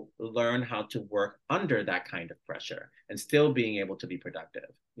also learn how to work under that kind of pressure and still being able to be productive,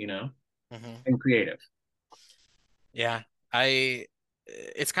 Hmm. and creative. Yeah,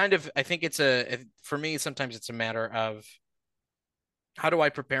 it's kind of, I think for me, sometimes it's a matter of how do I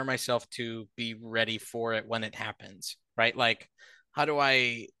prepare myself to be ready for it when it happens, right? Like, how do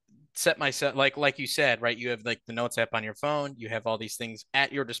I set myself, like you said, right? You have like the notes app on your phone, you have all these things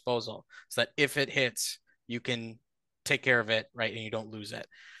at your disposal so that if it hits, you can take care of it, right? And you don't lose it.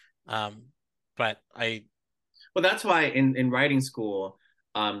 Um, but I, Well, that's why in writing school,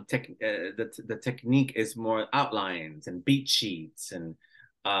 the technique is more outlines and beat sheets and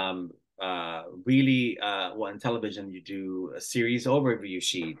really well in television you do a series overview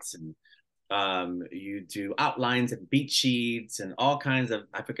sheets and you do outlines and beat sheets and all kinds of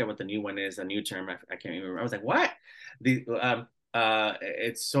I forget what the new one is, a new term I can't remember. I was like, what?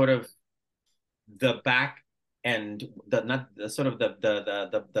 It's sort of the back end, the not the sort of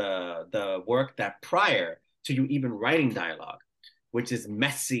the work that prior to you even writing dialogue, which is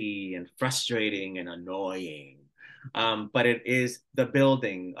messy and frustrating and annoying. But it is the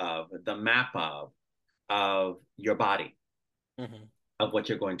building of the map of your body, mhm. of what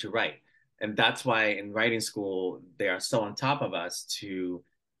you're going to write. And that's why in writing school, they are so on top of us to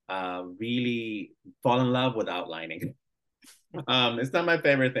really fall in love with outlining. It's not my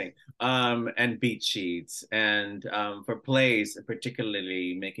favorite thing. And beat sheets, and for plays,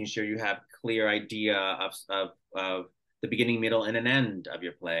 particularly making sure you have clear idea of the beginning, middle, and an end of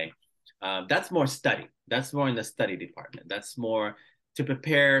your play. That's more study. That's more in the study department. That's more to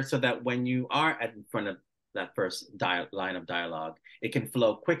prepare so that when you are in front of that first line of dialogue, it can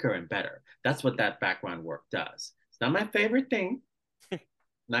flow quicker and better. That's what that background work does. It's not my favorite thing.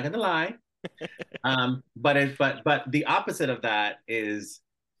 Not gonna lie. But the opposite of that is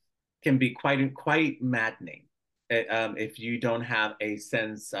can be quite maddening if you don't have a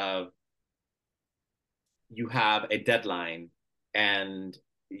sense of you have a deadline and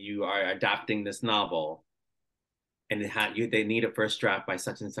you are adapting this novel and they need a first draft by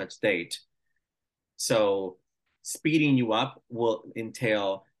such and such date. So speeding you up will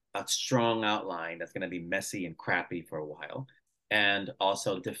entail a strong outline that's going to be messy and crappy for a while. and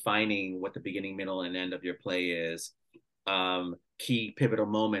also defining what the beginning, middle, and end of your play is, key pivotal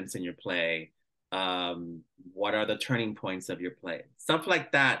moments in your play, what are the turning points of your play, stuff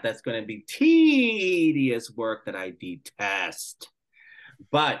like that. That's going to be tedious work that I detest.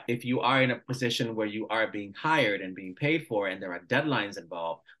 But if you are in a position where you are being hired and being paid for, and there are deadlines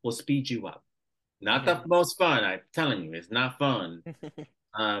involved, we'll speed you up. Not the most fun, I'm telling you, it's not fun.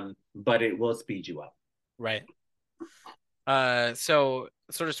 But it will speed you up. Right. So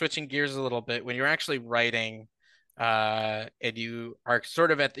sort of switching gears a little bit, when you're actually writing, and you are sort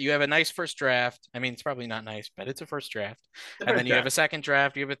of you have a nice first draft. I mean, it's probably not nice, but it's a first draft. The And then first you have draft. a second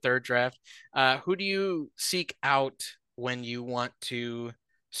draft, you have a third draft. Who do you seek out when you want to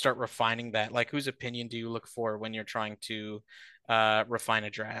start refining that? Like, whose opinion do you look for when you're trying to refine a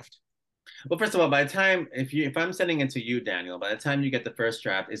draft? Well, first of all, by the time if I'm sending it to you, Daniel, by the time you get the first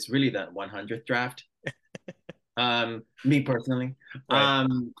draft, it's really the 100th draft. Me personally, Right.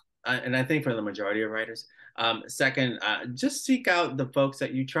 And I think for the majority of writers. Second, just seek out the folks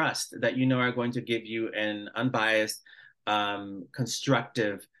that you trust, that you know are going to give you an unbiased,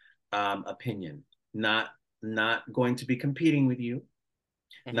 constructive opinion. Not going to be competing with you,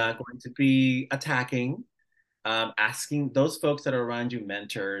 Hmm. not going to be attacking. Asking those folks that are around you,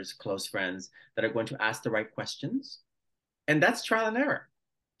 mentors, close friends, that are going to ask the right questions, and that's trial and error.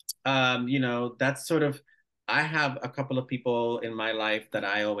 That's sort of, I have a couple of people in my life that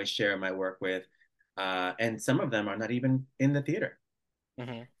I always share my work with, and some of them are not even in the theater.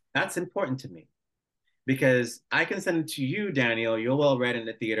 Hmm. That's important to me because I can send it to you, Daniel. You're well read in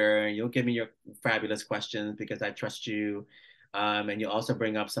the theater, and you'll give me your fabulous questions because I trust you. And you also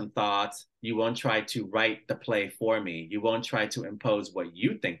bring up some thoughts. You won't try to write the play for me. You won't try to impose what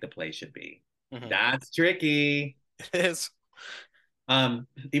you think the play should be. Hmm. That's tricky. It is.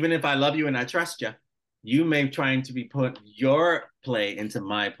 Even if I love you and I trust you, you may trying to be put your play into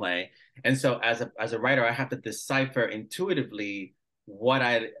my play. And so as a writer, I have to decipher intuitively what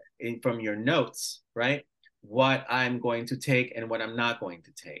from your notes, right? What I'm going to take and what I'm not going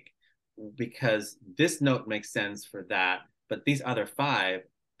to take. Because this note makes sense for that, but these other five,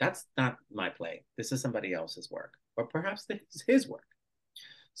 that's not my play. This is somebody else's work, or perhaps his work.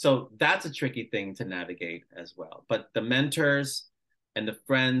 So that's a tricky thing to navigate as well. But the mentors and the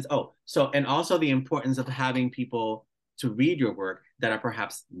friends, and also the importance of having people to read your work that are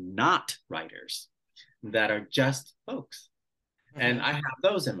perhaps not writers, that are just folks. And Hmm. I have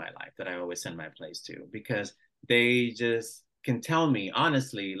those in my life that I always send my plays to because they just can tell me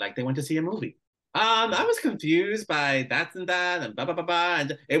honestly, like they went to see a movie. I was confused by that and that and blah blah blah blah.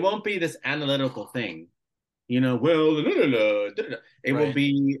 And it won't be this analytical thing, well, it will Right.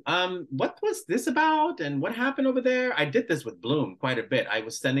 be, what was this about and what happened over there? I did this with Bloom quite a bit. I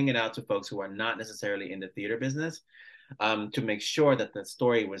was sending it out to folks who are not necessarily in the theater business, to make sure that the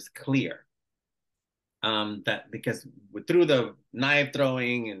story was clear. That because through the knife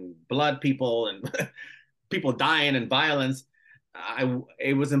throwing and blood people and people dying and violence,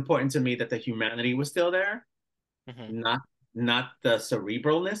 it was important to me that the humanity was still there, Hmm. not not the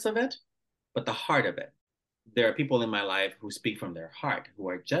cerebralness of it, but the heart of it. There are people in my life who speak from their heart, who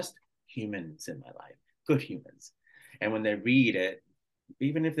are just humans in my life, good humans. And when they read it,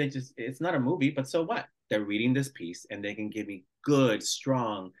 even if it's not a movie, but so what? They're reading this piece and they can give me good,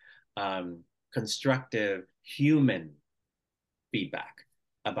 strong, constructive, human feedback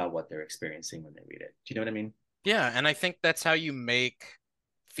about what they're experiencing when they read it. Do you know what I mean? Yeah, and I think that's how you make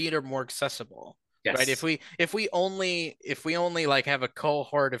theater more accessible, right? If Yes. we if we only if we only like have a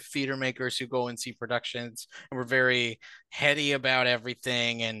cohort of theater makers who go and see productions and we're very heady about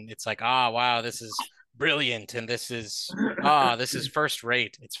everything and it's like, ah, wow, this is brilliant and this is first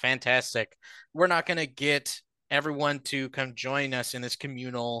rate. It's fantastic. We're not going to get everyone to come join us in this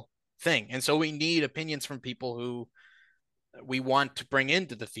communal thing. And so we need opinions from people who we want to bring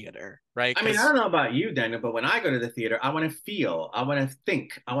into the theater, right? I mean, I Because don't know about you, Daniel, but when I go to the theater, I want to feel, I want to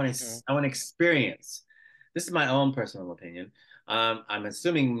think, I want to experience. This is my own personal opinion. I'm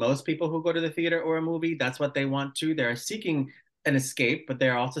assuming most people who go to the theater or a movie, that's what they want to. They're seeking an escape, but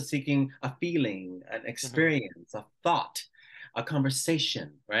they're also seeking a feeling, an experience, a thought, a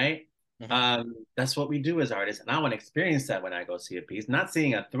conversation, right? That's what we do as artists, and I want to experience that when I go see a piece. Not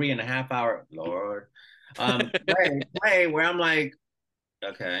seeing a 3.5 hour, Lord, play where I'm like,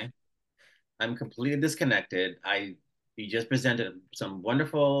 okay, I'm completely disconnected. You just presented some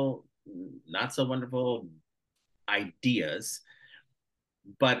wonderful, not so wonderful ideas,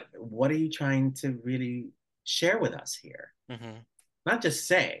 but what are you trying to really share with us here? Mhm. Not just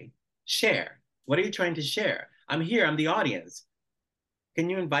say, share. What are you trying to share? I'm here, I'm the audience. Can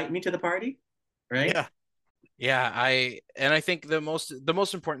you invite me to the party? Right? Yeah. Yeah, I think the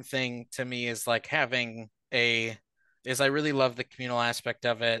most important thing to me is like having a is I really love the communal aspect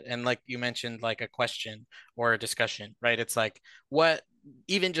of it, and like you mentioned, like a question or a discussion, right? It's like what,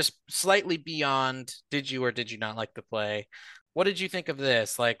 even just slightly beyond did you or did you not like the play? What did you think of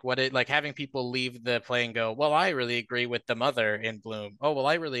this? Like what it like having people leave the play and go, well, I really agree with the mother in Bloom. Oh, well,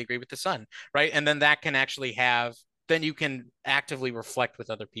 I really agree with the son, right? And then that can actually have then you can actively reflect with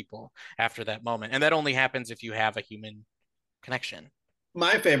other people after that moment. And that only happens if you have a human connection.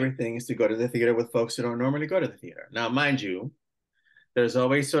 My favorite thing is to go to the theater with folks who don't normally go to the theater. Now, mind you, there's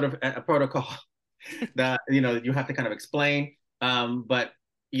always sort of a protocol that you have to kind of explain. But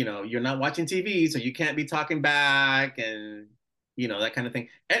you're not watching TV, so you can't be talking back and that kind of thing.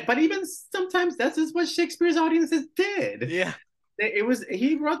 But even sometimes that's just what Shakespeare's audiences did. Yeah. It was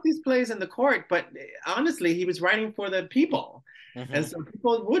he wrote these plays in the court, but honestly, he was writing for the people, and Hmm. so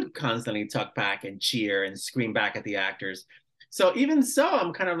people would constantly talk back and cheer and scream back at the actors. So even so,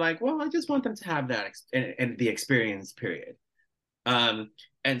 I'm kind of like, well, I just want them to have that and the experience. Period. Um,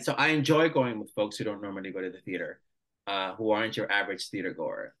 and so I enjoy going with folks who don't normally go to the theater, who aren't your average theater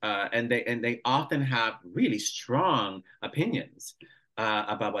goer, and they often have really strong opinions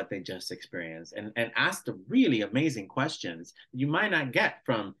about what they just experienced, and ask the really amazing questions you might not get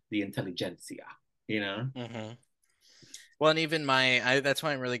from the intelligentsia. You know. Hmm. Well, and even that's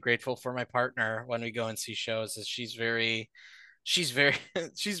why I'm really grateful for my partner when we go and see shows is she's very, she's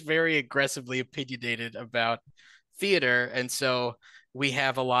very aggressively opinionated about theater. And so we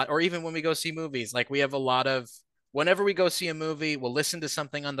have a lot, or even when we go see movies, like we have a lot of, whenever we go see a movie, we'll listen to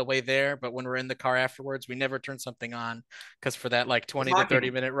something on the way there, but when we're in the car afterwards, we never turn something on because for that like 20 to 30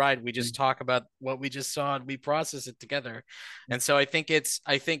 Talking. minute ride, we just talk about what we just saw and we process it together. And so I think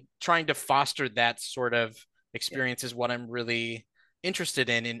trying to foster that sort of Yeah. experience is what I'm really interested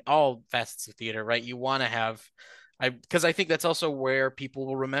in all facets of theater, right? You want to have because I think that's also where people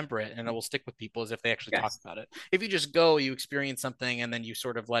will remember it and it will stick with people is if they actually talk Yes. about it. If you just go, you experience something and then you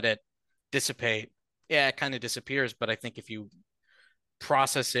sort of let it dissipate, yeah, it kind of disappears. But I think if you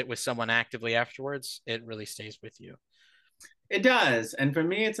process it with someone actively afterwards, it really stays with you. It does. And for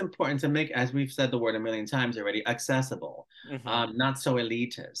me, it's important to make, as we've said the word a million times already, accessible, Hmm. not so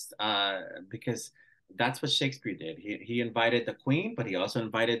elitist, because that's what Shakespeare did. He invited the queen, but he also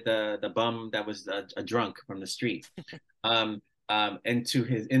invited the bum that was a drunk from the street um,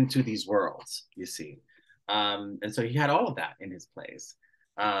 into these worlds, you see. And so he had all of that in his plays,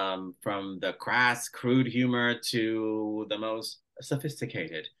 from the crass, crude humor to the most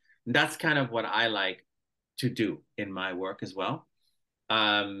sophisticated. And that's kind of what I like to do in my work as well.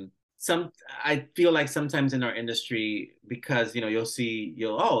 Some I feel like sometimes in our industry, because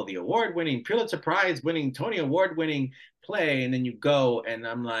you'll the award winning Pulitzer Prize winning Tony Award winning play, and then you go and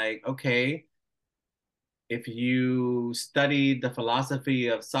I'm like, okay, if you studied the philosophy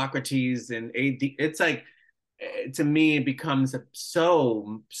of Socrates and AD, it's like to me it becomes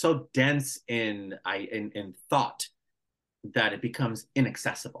so dense in thought that it becomes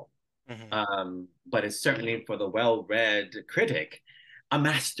inaccessible. Hmm. But it's certainly for the well-read critic a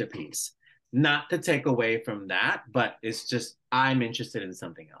masterpiece. Not to take away from that, but it's just I'm interested in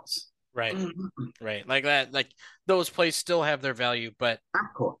something else. Right. Of Right. Like that, like those plays still have their value, but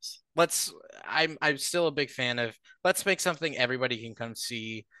course. let's I'm still a big fan of let's make something everybody can come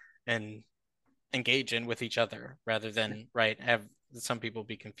see and engage in with each other rather than right have some people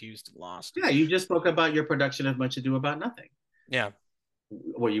be confused and lost. Yeah, you just spoke about your production of Much Ado About Nothing. Yeah,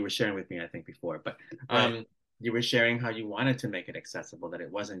 What you were sharing with me, I think, before, but right. you were sharing how you wanted to make it accessible, that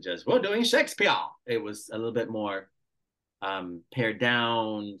it wasn't just we're doing Shakespeare. It was a little bit more pared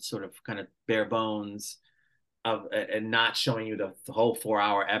down, sort of kind of bare bones of and not showing you the whole 4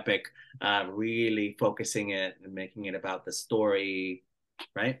 hour epic, really focusing it and making it about the story,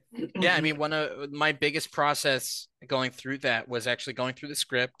 right? Yeah, I mean, one of my biggest process going through that was actually going through the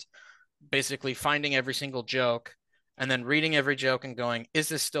script, basically finding every single joke, and then reading every joke and going, is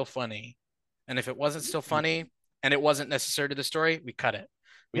this still funny? And if it wasn't still funny and it wasn't necessary to the story, we cut it.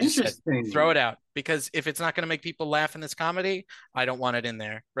 We just said, throw Interesting. it out because if it's not going to make people laugh in this comedy, I don't want it in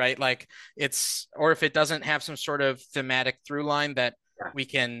there, right? Like or if it doesn't have some sort of thematic through line that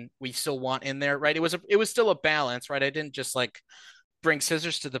Yeah. we still want in there, right? It was still a balance, right? I didn't just like bring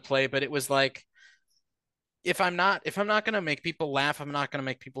scissors to the play, but it was like if I'm not going to make people laugh, I'm not going to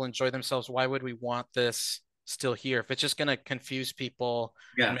make people enjoy themselves. Why would we want this still here? If it's just going to confuse people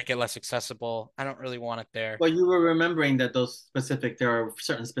and Yeah. make it less accessible, I don't really want it there. Well, you were remembering that there are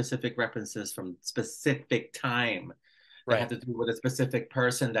certain specific references from specific time that had Right. to do with a specific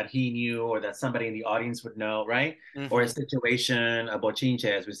person that he knew or that somebody in the audience would know, right? Or a Mm-hmm. situation, a bochinche,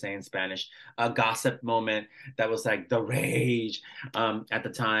 as we say in Spanish, a gossip moment that was like the rage at the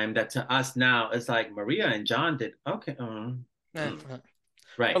time. That to us now it's like Maria and John did okay, Or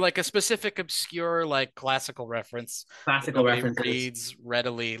right? like a specific obscure like classical reference that Classical nobody references. reads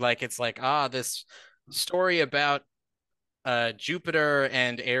readily. Like it's like, this story about Jupiter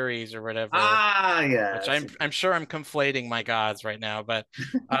and Ares or whatever, Ah, which yes. I'm sure I'm conflating my gods right now, but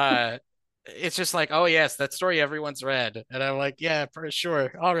uh it's just like, oh yes, that story everyone's read. And I'm like, yeah, for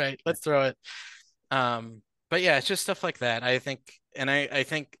sure. All right, let's throw it. But yeah, it's just stuff like that. I think, and I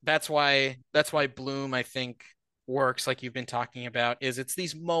think that's why Bloom, I think, works like you've been talking about, is it's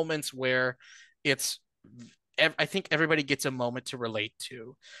these moments where it's I think everybody gets a moment to relate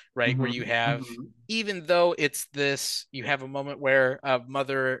to, right? Where you Mhm, have, mhm, even though it's this, you have a moment where a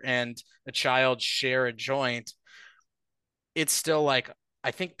mother and a child share a joint, it's still like,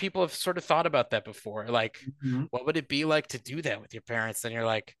 I think people have sort of thought about that before. Like, mhm, what would it be like to do that with your parents? And you're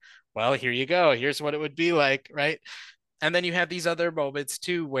like, well, here you go. Here's what it would be like, right? And then you have these other moments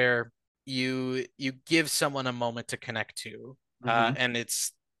too where you give someone a moment to connect to, mhm, and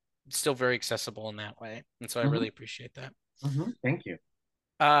it's still very accessible in that way. And so I mhm, really appreciate that. mhm. Thank you.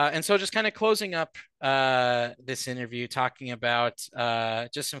 And so just kind of closing up this interview, talking about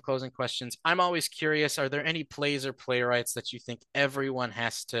just some closing questions. I'm always curious, are there any plays or playwrights that you think everyone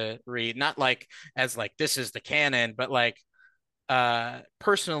has to read? Not like as like this is the canon, but like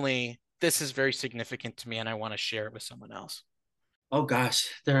personally, this is very significant to me and I want to share it with someone else. Oh gosh,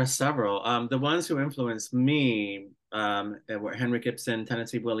 there are several. The ones who influenced me were Henrik Ibsen,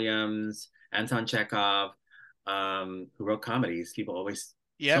 Tennessee Williams, Anton Chekhov, who wrote comedies. People always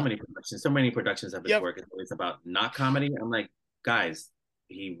Yep. so many productions of his Yep. work is always about not comedy. I'm like, guys,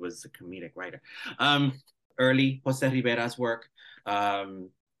 he was a comedic writer. Um, Early Jose Rivera's work, um,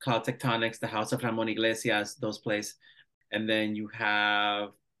 Cloud Tectonics, The House of Ramon Iglesias, those plays, and then you have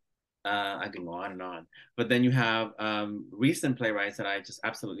I can go on and on. But then you have recent playwrights that I just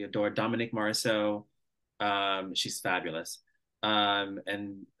absolutely adore. Dominique Morisseau, she's fabulous.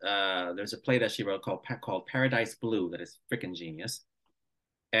 And there's a play that she wrote called Paradise Blue that is freaking genius.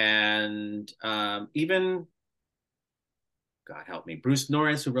 And even, God help me, Bruce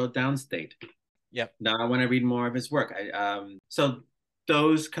Norris, who wrote Downstate. Yep. Now I want to read more of his work. So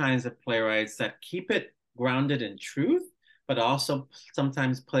those kinds of playwrights that keep it grounded in truth, but also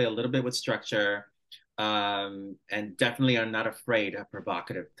sometimes play a little bit with structure, and definitely are not afraid of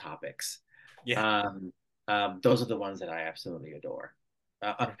provocative topics. Yeah. Um, those are the ones that I absolutely adore.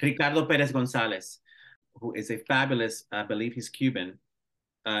 Ricardo Perez Gonzalez, who is a fabulous, I believe he's Cuban.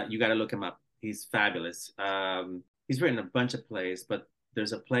 You got to look him up. He's fabulous. He's written a bunch of plays, but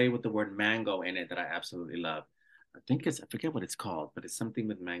there's a play with the word mango in it that I absolutely love. I forget what it's called, but it's something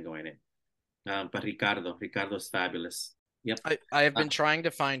with mango in it. But Ricardo's fabulous. Yep. I have Uh, been trying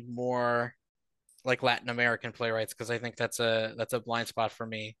to find more like Latin American playwrights because I think that's a blind spot for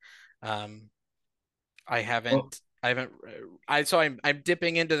me. Um, I oh, haven't I haven't I so I'm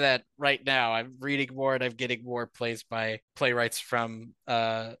dipping into that right now. I'm reading more and I'm getting more plays by playwrights from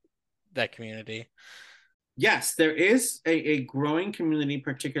that community. yes, there is a growing community,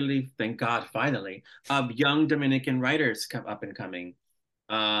 particularly, thank God, finally, of young Dominican writers come up and coming.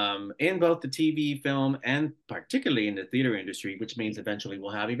 In both the TV, film, and particularly in the theater industry, which means eventually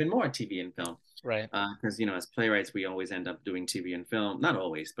we'll have even more TV and film. Right. Because, as playwrights, we always end up doing TV and film. Not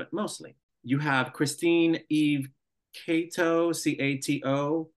always, but mostly. You have Christine Eve Cato,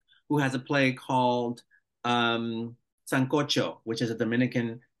 Cato, who has a play called Sancocho, which is a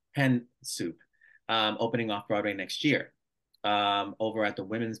Dominican hen soup, opening off Broadway next year, over at the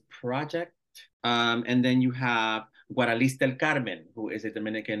Women's Project. And then you have Guaralis del Carmen, who is a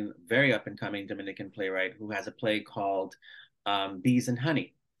Dominican, very up and coming Dominican playwright who has a play called Bees and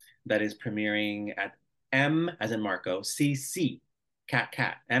Honey that is premiering at M, as in Marco, CC,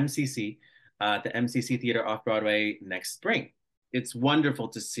 Cat, MCC, the MCC Theater off Broadway next spring. It's wonderful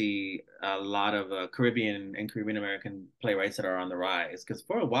to see a lot of Caribbean and Caribbean American playwrights that are on the rise. Because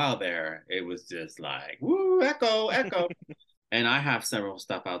for a while there, it was just like, woo, echo, echo. And I have several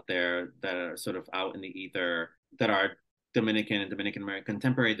stuff out there that are sort of out in the ether that are Dominican and Dominican American,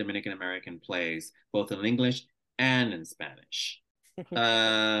 contemporary Dominican American plays, both in English and in Spanish.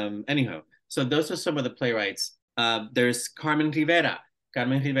 Anyhow, so those are some of the playwrights. There's Carmen Rivera.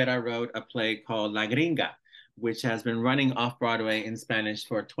 Carmen Rivera wrote a play called La Gringa, which has been running off Broadway in Spanish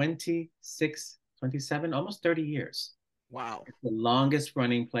for 26, 27, almost 30 years. Wow. It's the longest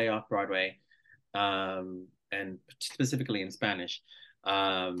running play off Broadway, and specifically in Spanish.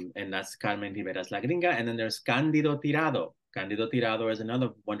 And that's Carmen Rivera's La Gringa. And then there's Candido Tirado. Candido Tirado is another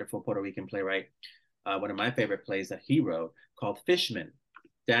wonderful Puerto Rican playwright, one of my favorite plays that he wrote, called Fishman.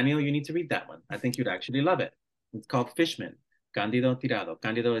 Daniel, you need to read that one. I think you'd actually love it. It's called Fishman. Candido Tirado.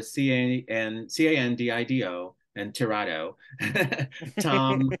 Candido is Candido, and Tirado.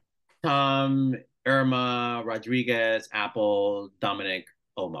 Tom, Irma, Rodriguez, Apple, Dominic,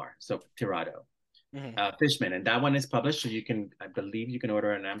 Omar. So Tirado. Fishman, and that one is published, so I believe you can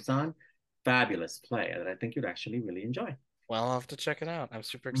order it on Amazon. Fabulous play that I think you'd actually really enjoy. Well, I'll have to check it out. I'm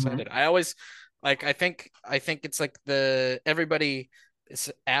super excited. I always I think it's like everybody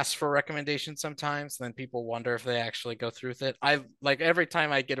asks for recommendations sometimes, then people wonder if they actually go through with it. I like every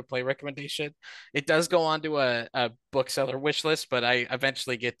time I get a play recommendation, it does go onto a bookseller wish list, but I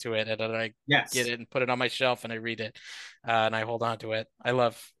eventually get to it and then I get it and put it on my shelf and I read it, and I hold on to it. I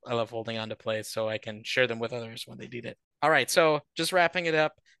love holding on to plays so I can share them with others when they need it. All right, so just wrapping it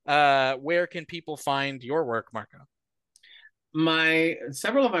up, where can people find your work, Marco?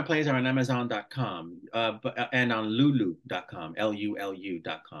 Several of my plays are on Amazon.com, and on Lulu.com,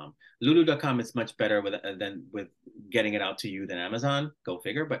 Lulu.com. Lulu.com is much better with getting it out to you than Amazon. Go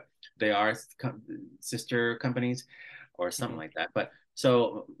figure, but they are sister companies or something like that. But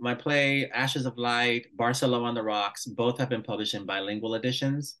so my play Ashes of Light, Barcelona on the Rocks, both have been published in bilingual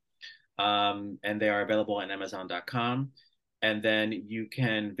editions, and they are available on Amazon.com. And then you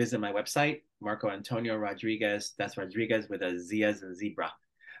can visit my website, Marco Antonio Rodriguez. That's Rodriguez with a Z as in zebra.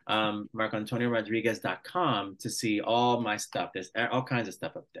 MarcoAntonioRodriguez.com to see all my stuff. There's all kinds of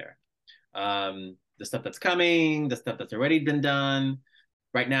stuff up there. The stuff that's coming, the stuff that's already been done.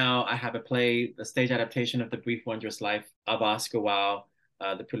 Right now, I have a stage adaptation of The Brief Wondrous Life of Oscar Wilde,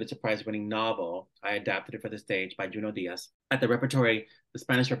 the Pulitzer Prize winning novel. I adapted it for the stage by Junot Diaz at the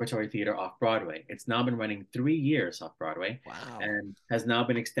Spanish Repertory Theater off Broadway. It's now been running 3 years off Broadway. Wow. And has now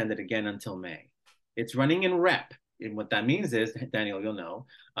been extended again until May. It's running in rep. And what that means is, Daniel, you'll know,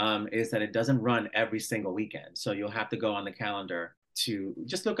 is that it doesn't run every single weekend. So you'll have to go on the calendar to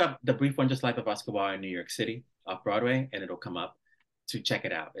just look up The Brief Wondrous Life of Oscar Wilde in New York City off Broadway, and it'll come up to check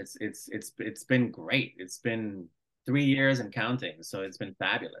it out. It's been great. It's been 3 years and counting, so it's been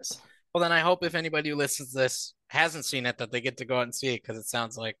fabulous. Well, then I hope if anybody who listens to this hasn't seen it, that they get to go out and see it, because it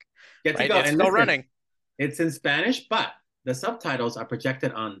sounds like it's still running. It's in Spanish, but the subtitles are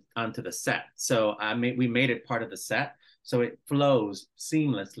projected onto the set. So we made it part of the set, so it flows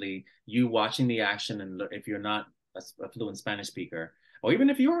seamlessly. You watching the action, and if you're not a fluent Spanish speaker, or even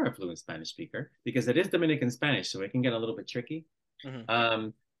if you are a fluent Spanish speaker, because it is Dominican Spanish, so it can get a little bit tricky.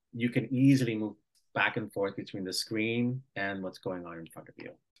 You can easily move back and forth between the screen and what's going on in front of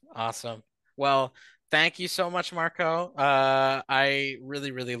you. Awesome. Well, thank you so much, Marco. I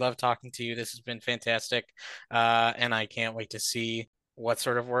really, really love talking to you. This has been fantastic. And I can't wait to see what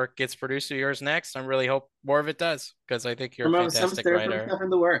sort of work gets produced of yours next. I really hope more of it does, because I think you're a fantastic writer. There's some stuff in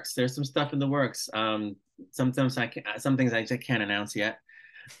the works. There's some stuff in the works. Some things I just can't announce yet.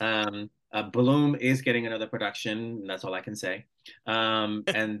 Bloom is getting another production. That's all I can say. And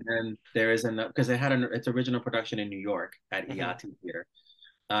then there is because they had its original production in New York at IATI Theater.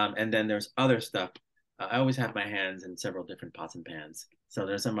 And then there's other stuff. I always have my hands in several different pots and pans. So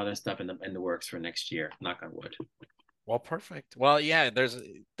there's some other stuff in the works for next year. Knock on wood. Well, perfect. Well, yeah,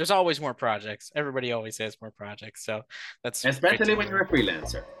 there's always more projects. Everybody always has more projects. So that's especially when you're a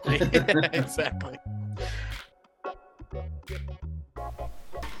freelancer. Yeah, exactly.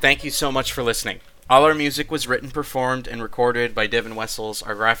 Thank you so much for listening. All our music was written, performed, and recorded by Devin Wessels.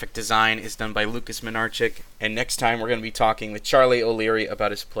 Our graphic design is done by Lucas Minarchik. And next time we're going to be talking with Charlie O'Leary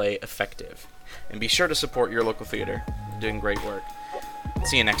about his play Effective. And be sure to support your local theater. They're doing great work.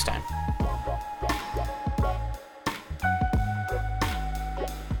 See you next time.